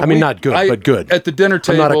 Yeah. I mean, not good, but good. At the dinner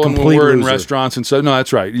table and when we're in restaurants and so, no,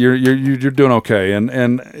 that's right. You're doing okay.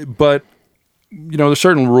 But there's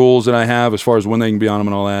certain rules that I have as far as when they can be on them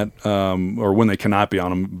and all that, or when they cannot be on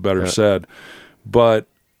them, better said. But,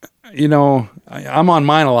 I'm on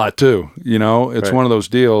mine a lot too. It's one of those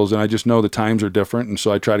deals, and I just know the times are different, and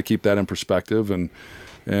so I try to keep that in perspective and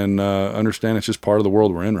understand it's just part of the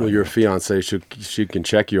world we're in right now. Well, your fiance, she can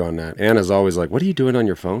check you on that. Anna's always like, what are you doing on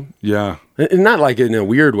your phone? Yeah. And not like in a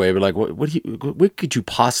weird way, but like, what could you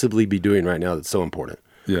possibly be doing right now that's so important?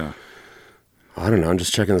 Yeah. I don't know. I'm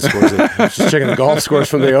just checking the scores. Just checking the golf scores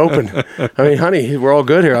from the Open. I mean, honey, we're all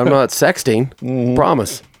good here. I'm not sexting. Mm-hmm.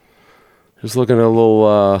 Promise. Just looking at a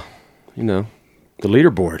little, the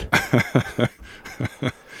leaderboard.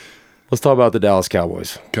 Let's talk about the Dallas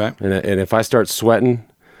Cowboys. Okay. And if I start sweating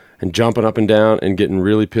and jumping up and down and getting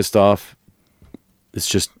really pissed off, it's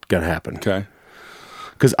just gonna happen. Okay.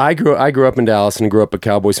 Because I grew up in Dallas and grew up a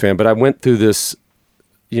Cowboys fan, but I went through this,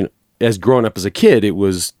 as growing up as a kid, it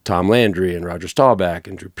was Tom Landry and Roger Staubach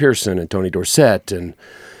and Drew Pearson and Tony Dorsett and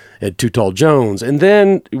Ed Too Tall Jones. And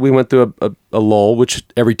then we went through a lull, which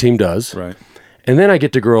every team does. Right. And then I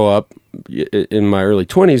get to grow up in my early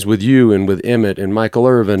 20s with you and with Emmett and Michael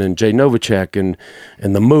Irvin and Jay Novacek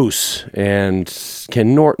and the Moose and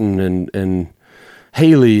Ken Norton and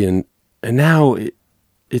Haley and now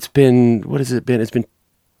it's been, what has it been? It's been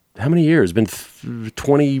how many years? It's been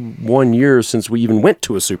 21 years since we even went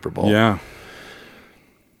to a Super Bowl. Yeah.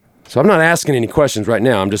 So I'm not asking any questions right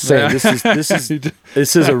now. I'm just saying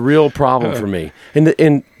this is a real problem for me. And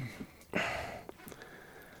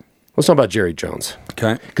let's talk about Jerry Jones.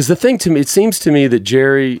 Okay. Because the thing to me, it seems to me that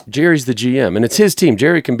Jerry's the GM, and it's his team.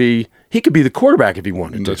 Jerry could be the quarterback if he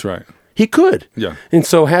wanted to. That's right. He could. Yeah. And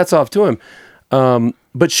so hats off to him.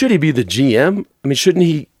 But should he be the GM? I mean, shouldn't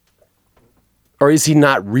he? Or is he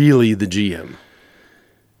not really the GM?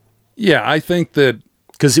 Yeah, I think that...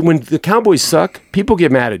 Because when the Cowboys suck, people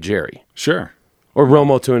get mad at Jerry. Sure. Or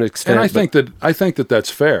Romo to an extent. And I think that that's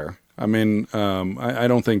fair. I mean, I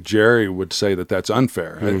don't think Jerry would say that that's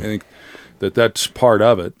unfair. I think that that's part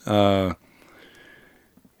of it.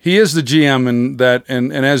 He is the GM, and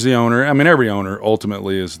as the owner, I mean, every owner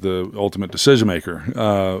ultimately is the ultimate decision maker,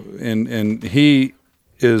 and he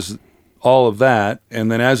is all of that.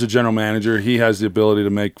 And then as a general manager, he has the ability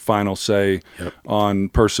to make final say on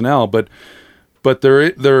personnel. But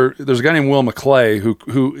there's a guy named Will McClay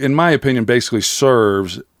who, in my opinion, basically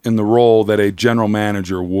serves in the role that a general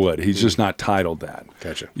manager would. He's just not titled that.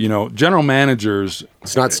 Gotcha. General managers.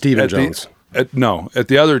 It's not Stephen Jones. At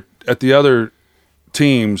the other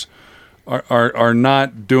teams are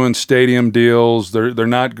not doing stadium deals. They're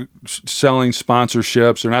not selling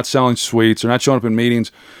sponsorships. They're not selling suites. They're not showing up in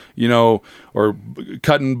meetings, or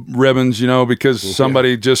cutting ribbons, because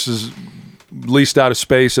somebody just is leased out of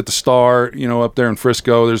space at the Star, up there in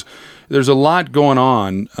Frisco. There's a lot going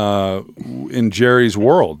on in Jerry's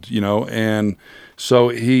world, and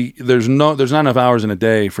so there's not enough hours in a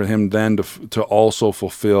day for him then to also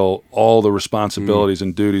fulfill all the responsibilities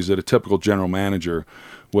and duties that a typical general manager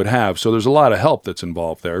would have. So there's a lot of help that's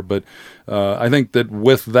involved there, but I think that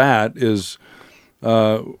with that is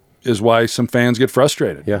why some fans get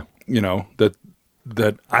frustrated. Yeah,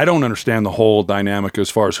 that I don't understand the whole dynamic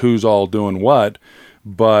as far as who's all doing what,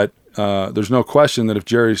 but there's no question that if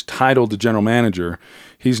Jerry's titled the general manager,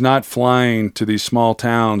 he's not flying to these small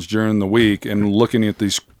towns during the week and looking at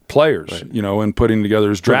these players, right, and putting together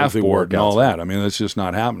his draft board and all that. I mean, that's just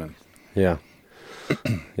not happening. Yeah.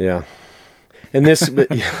 Yeah. And this,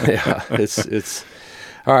 it's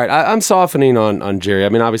all right. I'm softening on Jerry. I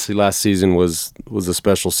mean, obviously last season was a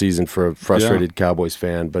special season for a frustrated Cowboys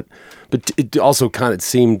fan, but it also kind of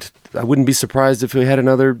seemed, I wouldn't be surprised if we had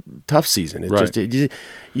another tough season. It right. just,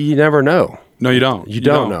 you never know. No, you don't. You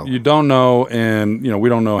don't know. You don't know, and we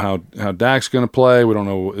don't know how Dak's going to play. We don't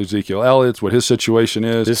know Ezekiel Elliott's, what his situation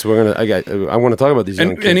is. I want to talk about these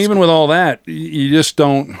young kids. And even with all that, you just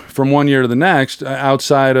don't, from one year to the next,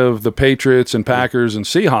 outside of the Patriots and Packers and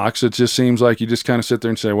Seahawks, it just seems like you just kind of sit there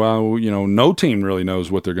and say, well, no team really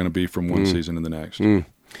knows what they're going to be from one season to the next.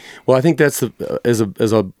 Well, I think that's as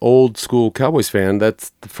a old school Cowboys fan,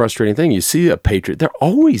 that's the frustrating thing. You see a Patriot, they're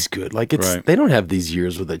always good. Like They don't have these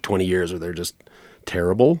years 20 years where they're just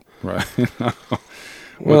terrible. Right.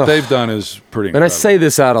 What they've done is pretty incredible. And I say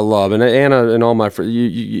this out of love, and Anna and all my friends,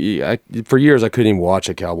 for years I couldn't even watch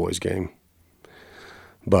a Cowboys game.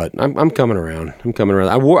 But I'm coming around.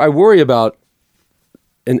 I worry about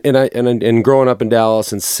and growing up in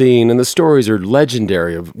Dallas and seeing, and the stories are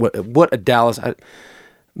legendary of what a Dallas.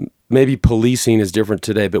 Maybe policing is different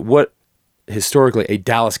today, but what historically a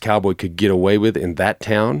Dallas Cowboy could get away with in that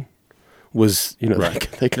town was,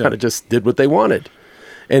 they kind of just did what they wanted.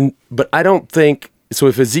 But I don't think so.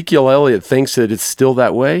 If Ezekiel Elliott thinks that it's still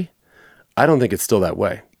that way, I don't think it's still that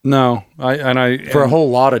way. No, for a whole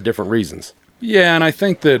lot of different reasons. Yeah, and I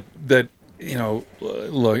think that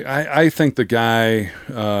look, I think the guy,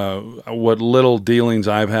 what little dealings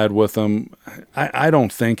I've had with him, I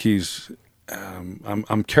don't think he's.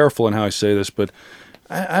 I'm careful in how I say this, but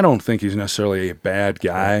I don't think he's necessarily a bad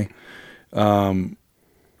guy. But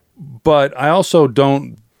I also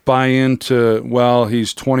don't buy into, well,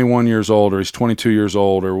 he's 21 years old or he's 22 years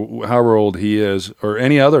old or however old he is or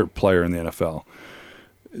any other player in the NFL.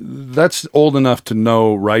 That's old enough to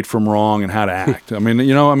know right from wrong and how to act. I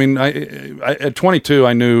at 22,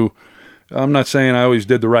 I knew. I'm not saying I always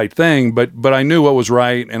did the right thing, but I knew what was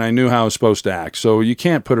right and I knew how I was supposed to act. So you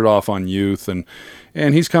can't put it off on youth. And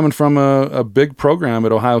he's coming from a big program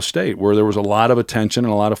at Ohio State where there was a lot of attention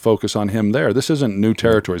and a lot of focus on him there. This isn't new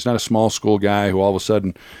territory. He's not a small school guy who all of a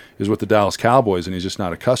sudden is with the Dallas Cowboys and he's just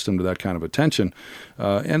not accustomed to that kind of attention.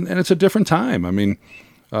 And it's a different time.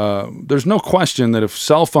 There's no question that if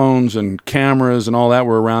cell phones and cameras and all that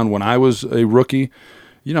were around when I was a rookie,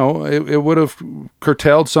 it would have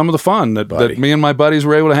curtailed some of the fun that me and my buddies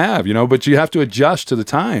were able to have, but you have to adjust to the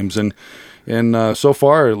times. And so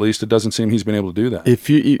far, at least, it doesn't seem he's been able to do that.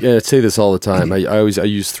 I say this all the time. I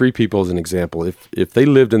use three people as an example. If they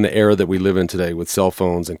lived in the era that we live in today with cell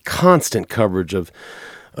phones and constant coverage of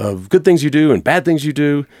good things you do and bad things you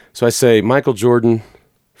do. So I say Michael Jordan,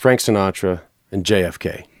 Frank Sinatra, and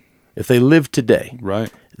JFK. If they lived today,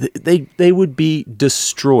 right, they would be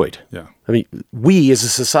destroyed. Yeah. We as a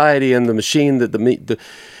society and the machine that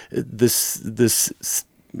this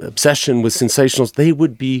obsession with sensationals, they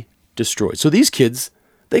would be destroyed. So these kids,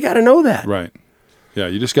 they got to know that. Right. Yeah,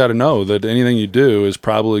 you just got to know that anything you do is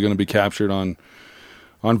probably going to be captured on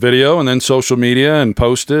video and then social media and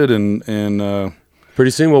posted and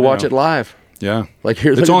pretty soon we'll watch it live. Yeah. Like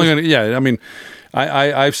here, it's only going to.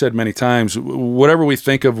 I've said many times, whatever we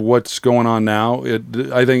think of what's going on now,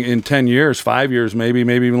 I think in 10 years, 5 years, maybe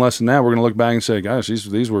even less than that, we're going to look back and say, gosh,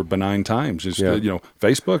 these were benign times.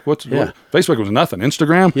 Facebook, what? Facebook was nothing.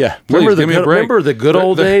 Instagram? Yeah. Please, give me a break. Remember the good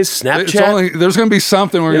old days? Snapchat? There's going to be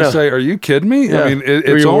something we're going to say, are you kidding me? Yeah.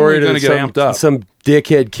 It's only going to get amped up. Some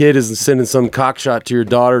dickhead kid is sending some cockshot to your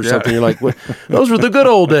daughter or something. You're like, well, those were the good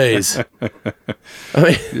old days.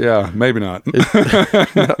 Yeah, maybe not.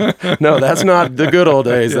 No, that's not the good old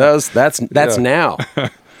days. Yeah. That's now.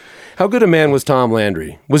 How good a man was Tom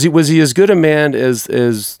Landry? Was he as good a man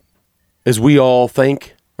as we all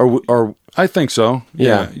think? Or I think so.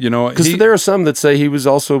 Yeah. Because there are some that say he was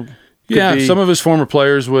also. Yeah, some of his former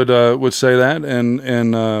players would say that,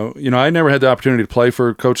 and I never had the opportunity to play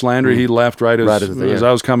for Coach Landry. He left right as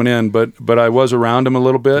I was coming in, but I was around him a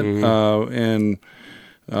little bit,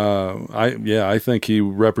 I think he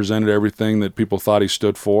represented everything that people thought he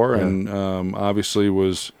stood for, and obviously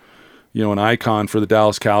was an icon for the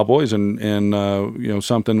Dallas Cowboys, and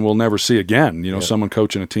something we'll never see again. Someone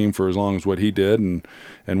coaching a team for as long as what he did,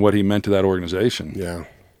 and what he meant to that organization. Yeah.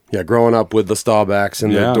 Yeah, growing up with the Staubachs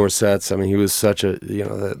and the Dorsetts, he was such a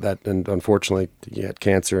that, and unfortunately he had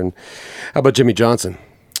cancer. And how about Jimmy Johnson?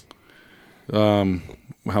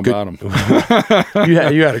 How about him? you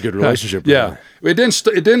had a good relationship with him. It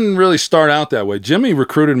didn't really start out that way. Jimmy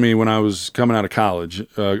recruited me when I was coming out of college,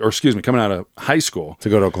 coming out of high school to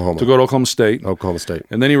go to Oklahoma. To go to Oklahoma State.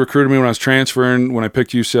 And then he recruited me when I was transferring, when I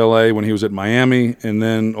picked UCLA, when he was at Miami, and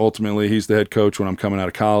then ultimately he's the head coach when I'm coming out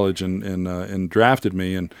of college, and drafted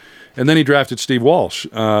me, and then he drafted Steve Walsh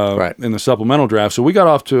in the supplemental draft. So we got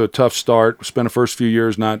off to a tough start. Spent the first few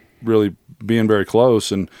years not really being very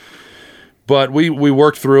close, But we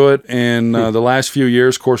worked through it, and the last few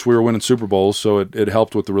years, of course, we were winning Super Bowls, so it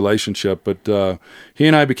helped with the relationship. But he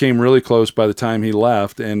and I became really close by the time he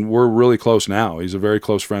left, and we're really close now. He's a very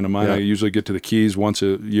close friend of mine. Yeah. I usually get to the Keys once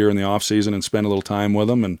a year in the off season and spend a little time with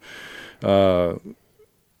him. And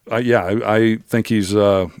I think he's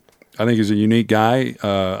a unique guy.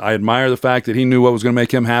 I admire the fact that he knew what was going to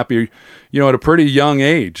make him happy, at a pretty young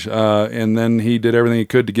age. And then he did everything he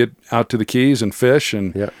could to get out to the Keys and fish.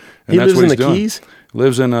 And, Yeah. and that's lives what in he's the doing. Keys?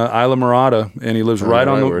 Lives in Isla Morada, and he lives right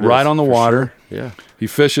on the water. Sure. Yeah. He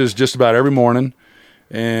fishes just about every morning,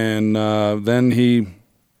 and then he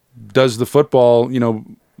does the football.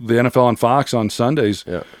 The NFL on Fox on Sundays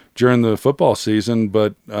during the football season.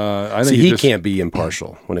 But I think he can't be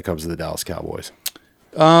impartial when it comes to the Dallas Cowboys.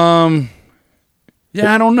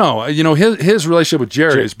 Yeah, I don't know. His relationship with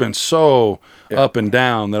Jerry has been so up and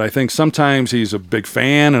down that I think sometimes he's a big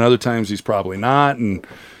fan and other times he's probably not.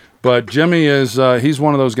 But Jimmy is he's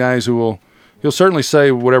one of those guys who he'll certainly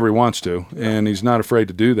say whatever he wants to, and he's not afraid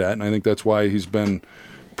to do that. And I think that's why he's been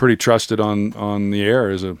pretty trusted on the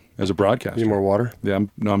air as a broadcaster. Need more water? Yeah,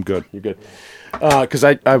 I'm good. You're good. Because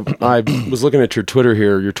I was looking at your Twitter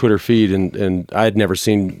here, your Twitter feed, and I had never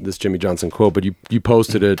seen this Jimmy Johnson quote, but you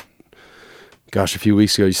posted it. Gosh, a few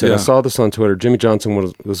weeks ago, you said, I saw this on Twitter. Jimmy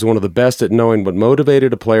Johnson was one of the best at knowing what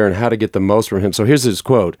motivated a player and how to get the most from him. So here's his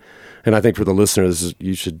quote, and I think for the listeners,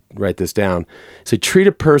 you should write this down. Say, treat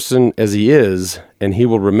a person as he is, and he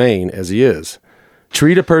will remain as he is.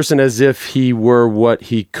 Treat a person as if he were what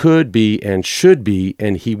he could be and should be,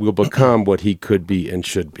 and he will become what he could be and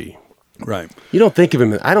should be. Right. You don't think of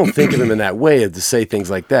him. I don't think of him in that way to say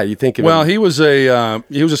things like that. You think of him. He was a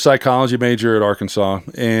psychology major at Arkansas,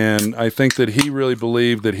 and I think that he really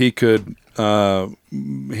believed that he could.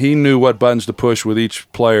 He knew what buttons to push with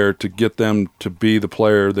each player to get them to be the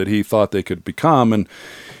player that he thought they could become,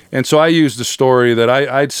 and so I used the story that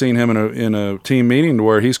I'd seen him in a team meeting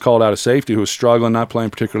where he's called out a safety who was struggling, not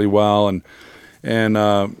playing particularly well, and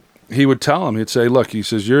he would tell him, he'd say, look, he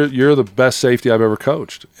says, you're the best safety I've ever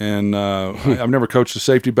coached. And I've never coached a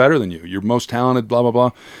safety better than you. You're most talented, blah, blah,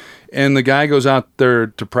 blah. And the guy goes out there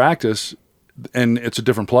to practice, and it's a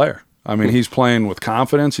different player. I mean, he's playing with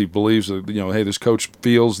confidence. He believes that, hey, this coach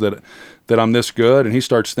feels that I'm this good, and he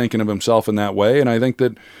starts thinking of himself in that way. And I think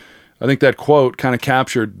that quote kind of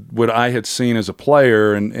captured what I had seen as a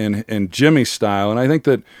player and Jimmy's style. And I think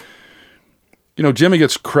that, Jimmy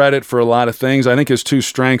gets credit for a lot of things. I think his two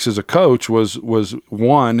strengths as a coach was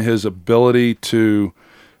one, his ability to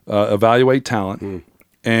evaluate talent,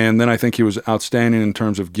 and then I think he was outstanding in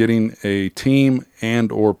terms of getting a team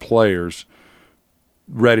and or players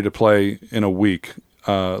ready to play in a week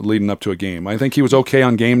leading up to a game. I think he was okay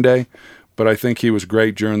on game day, but I think he was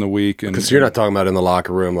great during the week. Because you're not talking about in the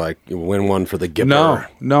locker room like you win one for the Gipper.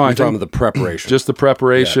 No, I'm talking about the preparation. Just the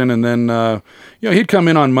preparation, and then he'd come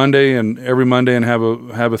in on Monday and every Monday and have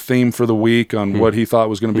a theme for the week on what he thought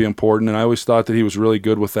was going to be important. And I always thought that he was really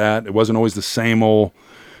good with that. It wasn't always the same old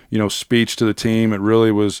speech to the team. It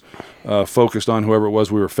really was focused on whoever it was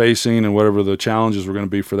we were facing and whatever the challenges were going to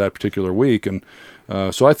be for that particular week. And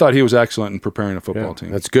so I thought he was excellent in preparing a football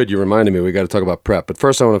team. That's good. You reminded me. We got to talk about prep. But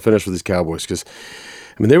first I want to finish with these Cowboys because,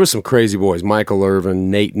 there were some crazy boys. Michael Irvin,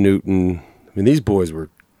 Nate Newton. These boys were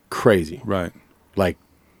crazy. Right. Like,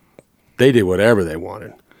 they did whatever they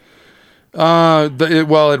wanted.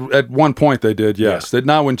 At one point they did, yes.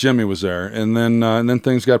 Not when Jimmy was there. And then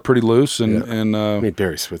things got pretty loose. And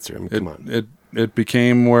Barry Switzer. Come on. It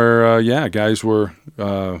became where, guys were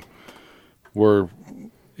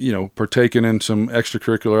partaking in some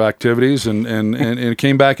extracurricular activities, and it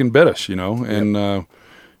came back and bit us,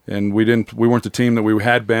 and we weren't the team that we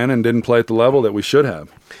had been, and didn't play at the level that we should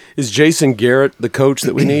have. Is Jason Garrett the coach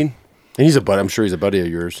that we need? And he's a buddy. I'm sure he's a buddy of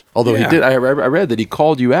yours. Although he did, I read that he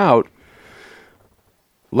called you out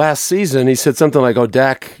last season. He said something like, "Oh,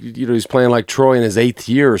 Dak, he's playing like Troy in his 8th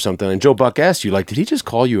year or something." And Joe Buck asked you, did he just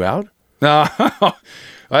call you out? No.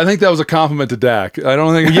 I think that was a compliment to Dak. I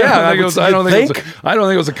don't think. Yeah, I don't think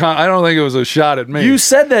it was a shot at me. You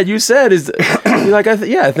said that. You said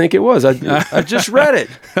I think it was. I just read it.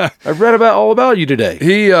 I've read all about you today.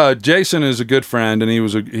 Jason is a good friend, and he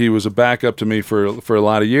was a backup to me for a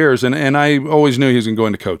lot of years, and I always knew he was going to go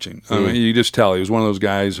into coaching. I mean, you just tell he was one of those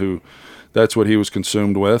guys who that's what he was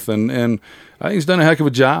consumed with, and I think he's done a heck of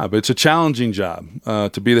a job. It's a challenging job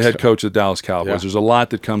to be the head coach of the Dallas Cowboys. Yeah. There's a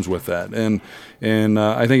lot that comes with that, and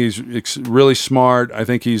I think he's really smart. I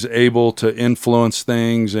think he's able to influence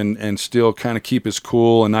things and still kind of keep his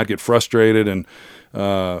cool and not get frustrated.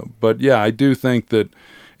 But yeah, I do think that,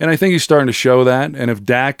 and I think he's starting to show that. And if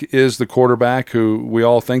Dak is the quarterback who we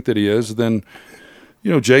all think that he is, then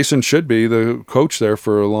Jason should be the coach there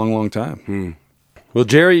for a long, long time. Well,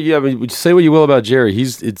 Jerry, say what you will about Jerry.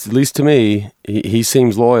 It's at least to me, he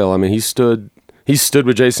seems loyal. I mean, he stood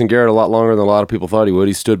with Jason Garrett a lot longer than a lot of people thought he would.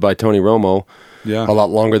 He stood by Tony Romo a lot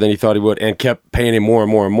longer than he thought he would, and kept paying him more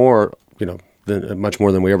and more and more. Much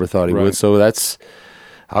more than we ever thought he would. So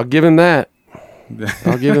I'll give him that.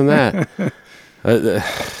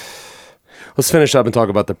 Let's finish up and talk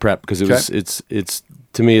about the prep, because it's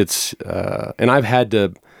to me and I've had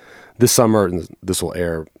to this summer, and this will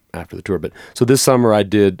air after the tour, but so this summer I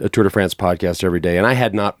did a Tour de France podcast every day, and I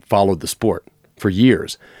had not followed the sport for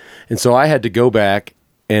years, and so I had to go back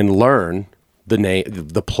and learn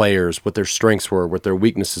the players, what their strengths were, what their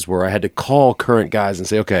weaknesses were. I had to call current guys and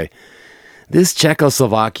say, okay, this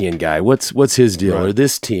Czechoslovakian guy, what's his deal? Right. Or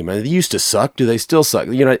this team, they used to suck. Do they still suck?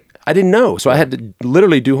 I didn't know, so I had to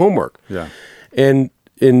literally do homework. Yeah. And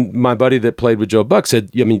my buddy that played with Joe Buck said,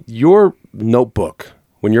 your notebook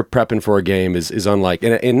when you're prepping for a game is unlike,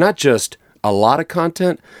 and not just a lot of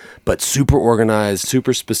content, but super organized,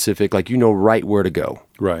 super specific, like right where to go.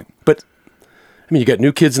 Right. But, you got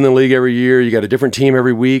new kids in the league every year. You got a different team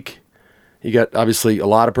every week. You got, obviously, a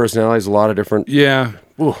lot of personalities, a lot of different... Yeah.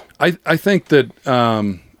 Ooh. I think that...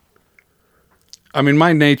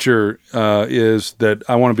 my nature is that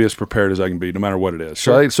I want to be as prepared as I can be, no matter what it is.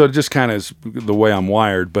 Sure. So it just kind of is the way I'm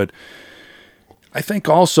wired. But I think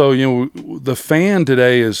also, the fan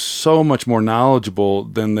today is so much more knowledgeable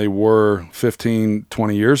than they were 15,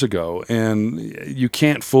 20 years ago. And you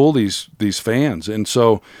can't fool these fans. And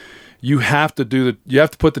so you have to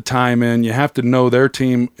put the time in. You have to know their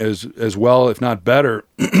team as well, if not better,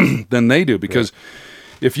 than they do. Because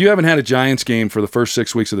if you haven't had a Giants game for the first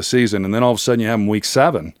 6 weeks of the season, and then all of a sudden you have them week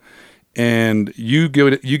 7, and you go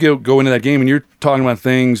into that game and you're talking about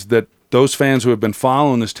things that those fans who have been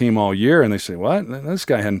following this team all year, and they say, "What? This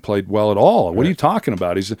guy hadn't played well at all. What are you talking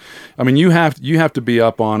about?" You have to be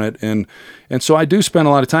up on it, and so I do spend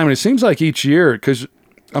a lot of time, and it seems like each year, because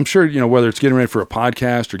I'm sure whether it's getting ready for a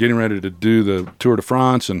podcast or getting ready to do the Tour de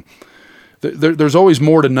France, and there's always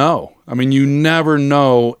more to know. You never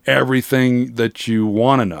know everything that you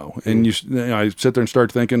want to know. And I sit there and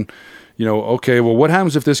start thinking, okay, well, what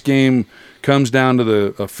happens if this game comes down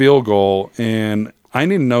to a field goal, and I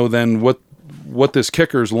need to know then what this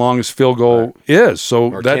kicker's longest field goal is.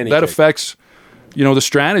 So that affects, the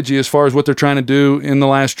strategy as far as what they're trying to do in the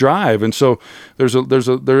last drive. And so there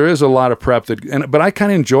is a lot of prep but I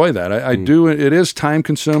kind of enjoy that. I do. It is time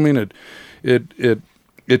consuming.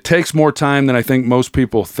 It takes more time than I think most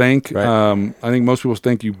people think. Right. I think most people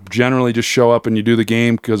think you generally just show up and you do the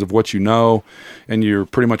game because of what you know, and you're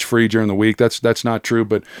pretty much free during the week. That's not true,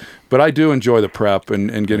 but I do enjoy the prep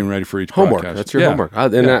and getting ready for each homework. broadcast. That's your homework.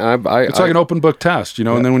 It's like an open book test,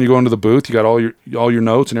 And then when you go into the booth, you got all your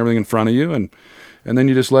notes and everything in front of you, and then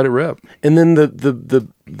you just let it rip. And then the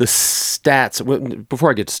stats.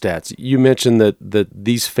 Before I get to stats, you mentioned that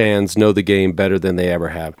these fans know the game better than they ever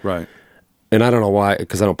have. Right. And I don't know why,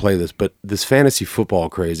 because I don't play this, but this fantasy football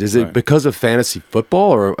craze, is it because of fantasy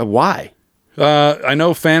football, or why? I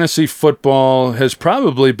know fantasy football has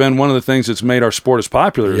probably been one of the things that's made our sport as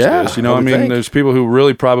popular as it is. There's people who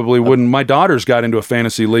really probably wouldn't. My daughters got into a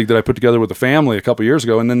fantasy league that I put together with the family a couple years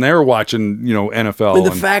ago, and then they were watching, NFL. And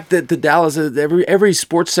the fact that the Dallas, every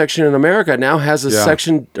sports section in America now has a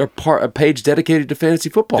section or a page dedicated to fantasy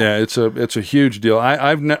football. Yeah, it's a huge deal.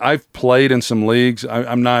 I've played in some leagues.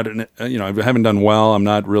 I'm not, I haven't done well. I'm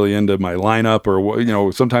not really into my lineup,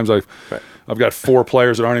 or sometimes I've got 4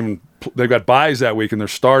 players that aren't even. They've got buys that week and they're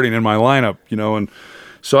starting in my lineup, and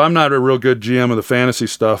so I'm not a real good GM of the fantasy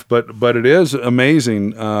stuff, but it is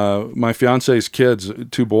amazing. My fiance's kids,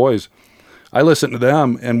 2 boys, I listen to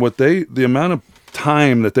them, and the amount of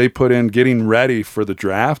time that they put in getting ready for the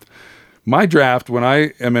draft. My draft, when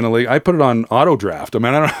I am in a league, I put it on auto draft.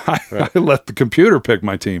 I let the computer pick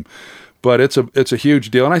my team, but it's a huge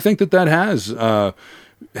deal, and I think that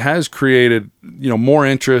has created more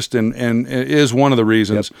interest and is one of the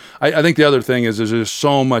reasons. Yep. I think the other thing is there's just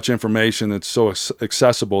so much information that's so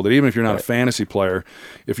accessible that even if you're not a fantasy player,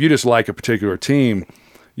 if you just like a particular team,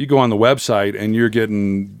 you go on the website and you're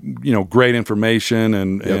getting great information,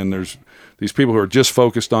 and there's these people who are just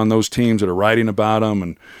focused on those teams that are writing about them,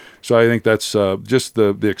 and so I think that's just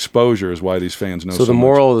the exposure is why these fans know. So the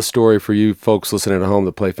moral of the story for you folks listening at home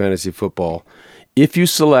that play fantasy football, if you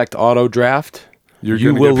select auto draft,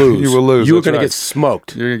 you will lose. You will lose. You're going to get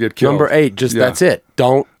smoked. You're going to get killed. Number 8, that's it.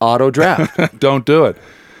 Don't auto draft. Don't do it.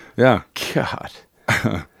 Yeah. God.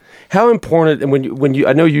 How important, and when you,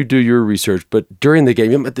 I know you do your research, but during the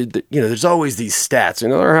game, there's always these stats.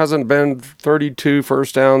 There hasn't been 32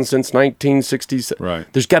 first downs since 1960s. Right.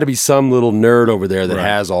 There's got to be some little nerd over there that right.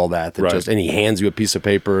 has all that right. and he hands you a piece of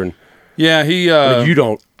paper and. Yeah, you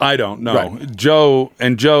don't. I don't. No, right. Joe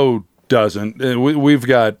doesn't. We've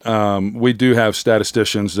got. We do have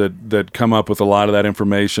statisticians that come up with a lot of that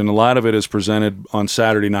information. A lot of it is presented on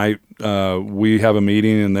Saturday night. We have a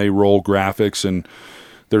meeting and they roll graphics, and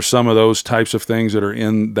there's some of those types of things that are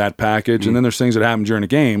in that package, and then there's things that happen during a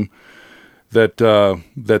game that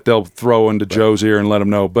they'll throw into Joe's ear and let him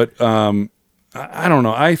know. But I don't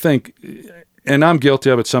know. I think, and I'm guilty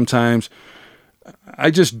of it sometimes. I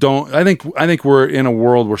just don't. I think we're in a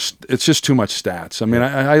world where it's just too much stats. I mean,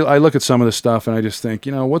 I look at some of this stuff and I just think,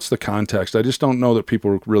 what's the context? I just don't know that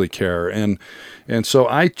people really care. And so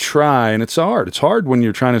I try, and it's hard. It's hard when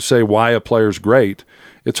you're trying to say why a player's great.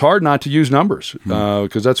 It's hard not to use numbers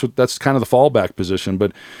because that's kind of the fallback position.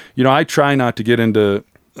 But I try not to get into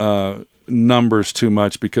numbers too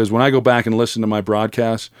much because when I go back and listen to my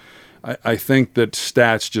broadcasts, I think that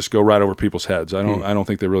stats just go right over people's heads. I don't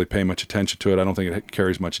think they really pay much attention to it. I don't think it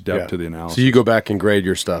carries much depth to the analysis. So you go back and grade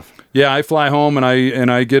your stuff. Yeah, I fly home and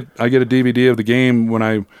I get a DVD of the game when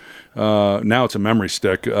I now it's a memory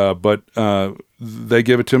stick, but they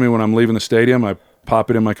give it to me when I'm leaving the stadium. I pop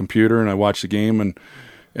it in my computer and I watch the game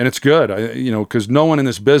and it's good. Because no one in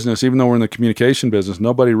this business, even though we're in the communication business,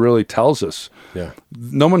 nobody really tells us. Yeah.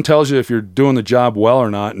 No one tells you if you're doing the job well or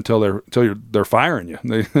not until they're firing you.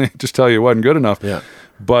 They just tell you it wasn't good enough. Yeah.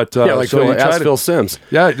 But like Phil Simms.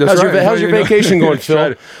 Yeah, that's how's your vacation going,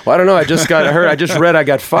 Phil? Well, I don't know. I just read I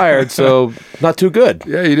got fired, so not too good.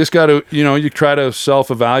 Yeah, you just got to you try to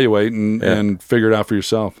self-evaluate and figure it out for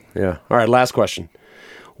yourself. Yeah. All right. Last question.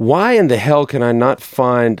 Why in the hell can I not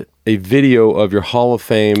find a video of your Hall of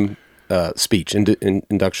Fame speech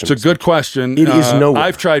induction? It's a good question. It is nowhere.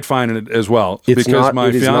 I've tried finding it as well It's because not,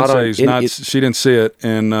 my fiance she didn't see it,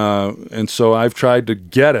 and so I've tried to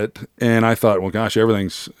get it, and I thought, well, gosh,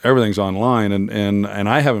 everything's online, and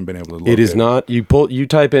I haven't been able to. It is not. You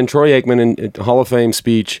type in Troy Aikman in Hall of Fame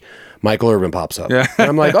speech. Michael Irvin pops up. Yeah. And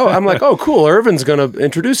I'm like, oh, cool. Irvin's going to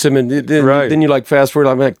introduce him. And then you fast forward,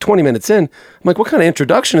 I'm like 20 minutes in. I'm like, what kind of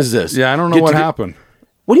introduction is this? Yeah, I don't know what happened.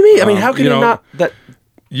 What do you mean? I mean, how can you not?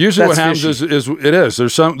 Usually what happens is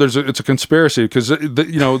it's a conspiracy because,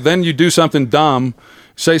 then you do something dumb,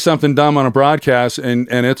 say something dumb on a broadcast and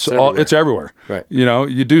it's everywhere. Right.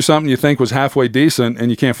 You do something you think was halfway decent and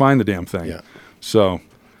you can't find the damn thing. Yeah. So.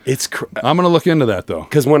 I'm going to look into that, though.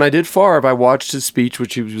 Because when I did Favre, I watched his speech,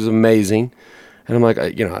 which was amazing. And I'm like,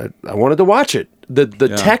 I wanted to watch it. The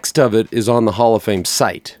text of it is on the Hall of Fame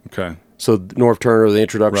site. Okay. So North Turner, the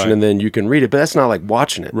introduction, right. And then you can read it. But that's not like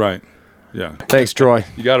watching it. Right. Yeah. Thanks, Troy.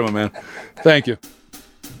 You got it, my man. Thank you.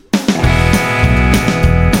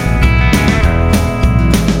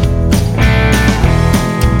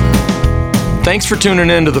 Thanks for tuning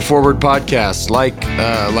in to the Forward Podcast. Like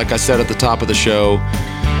I said at the top of the show,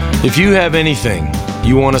 if you have anything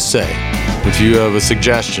you want to say, if you have a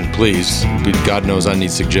suggestion, please, God knows I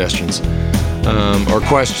need suggestions, or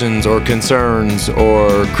questions or concerns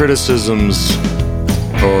or criticisms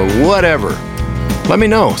or whatever, let me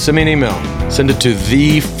know. Send me an email. Send it to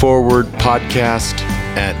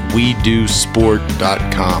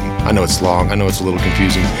theforwardpodcast@wedosport.com. I know it's long. I know it's a little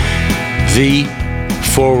confusing.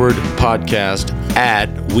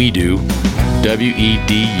 theforwardpodcast@wedo,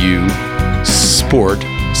 WEDU, sport,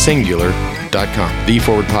 singular.com.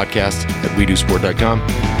 theforwardpodcast@wedosport.com.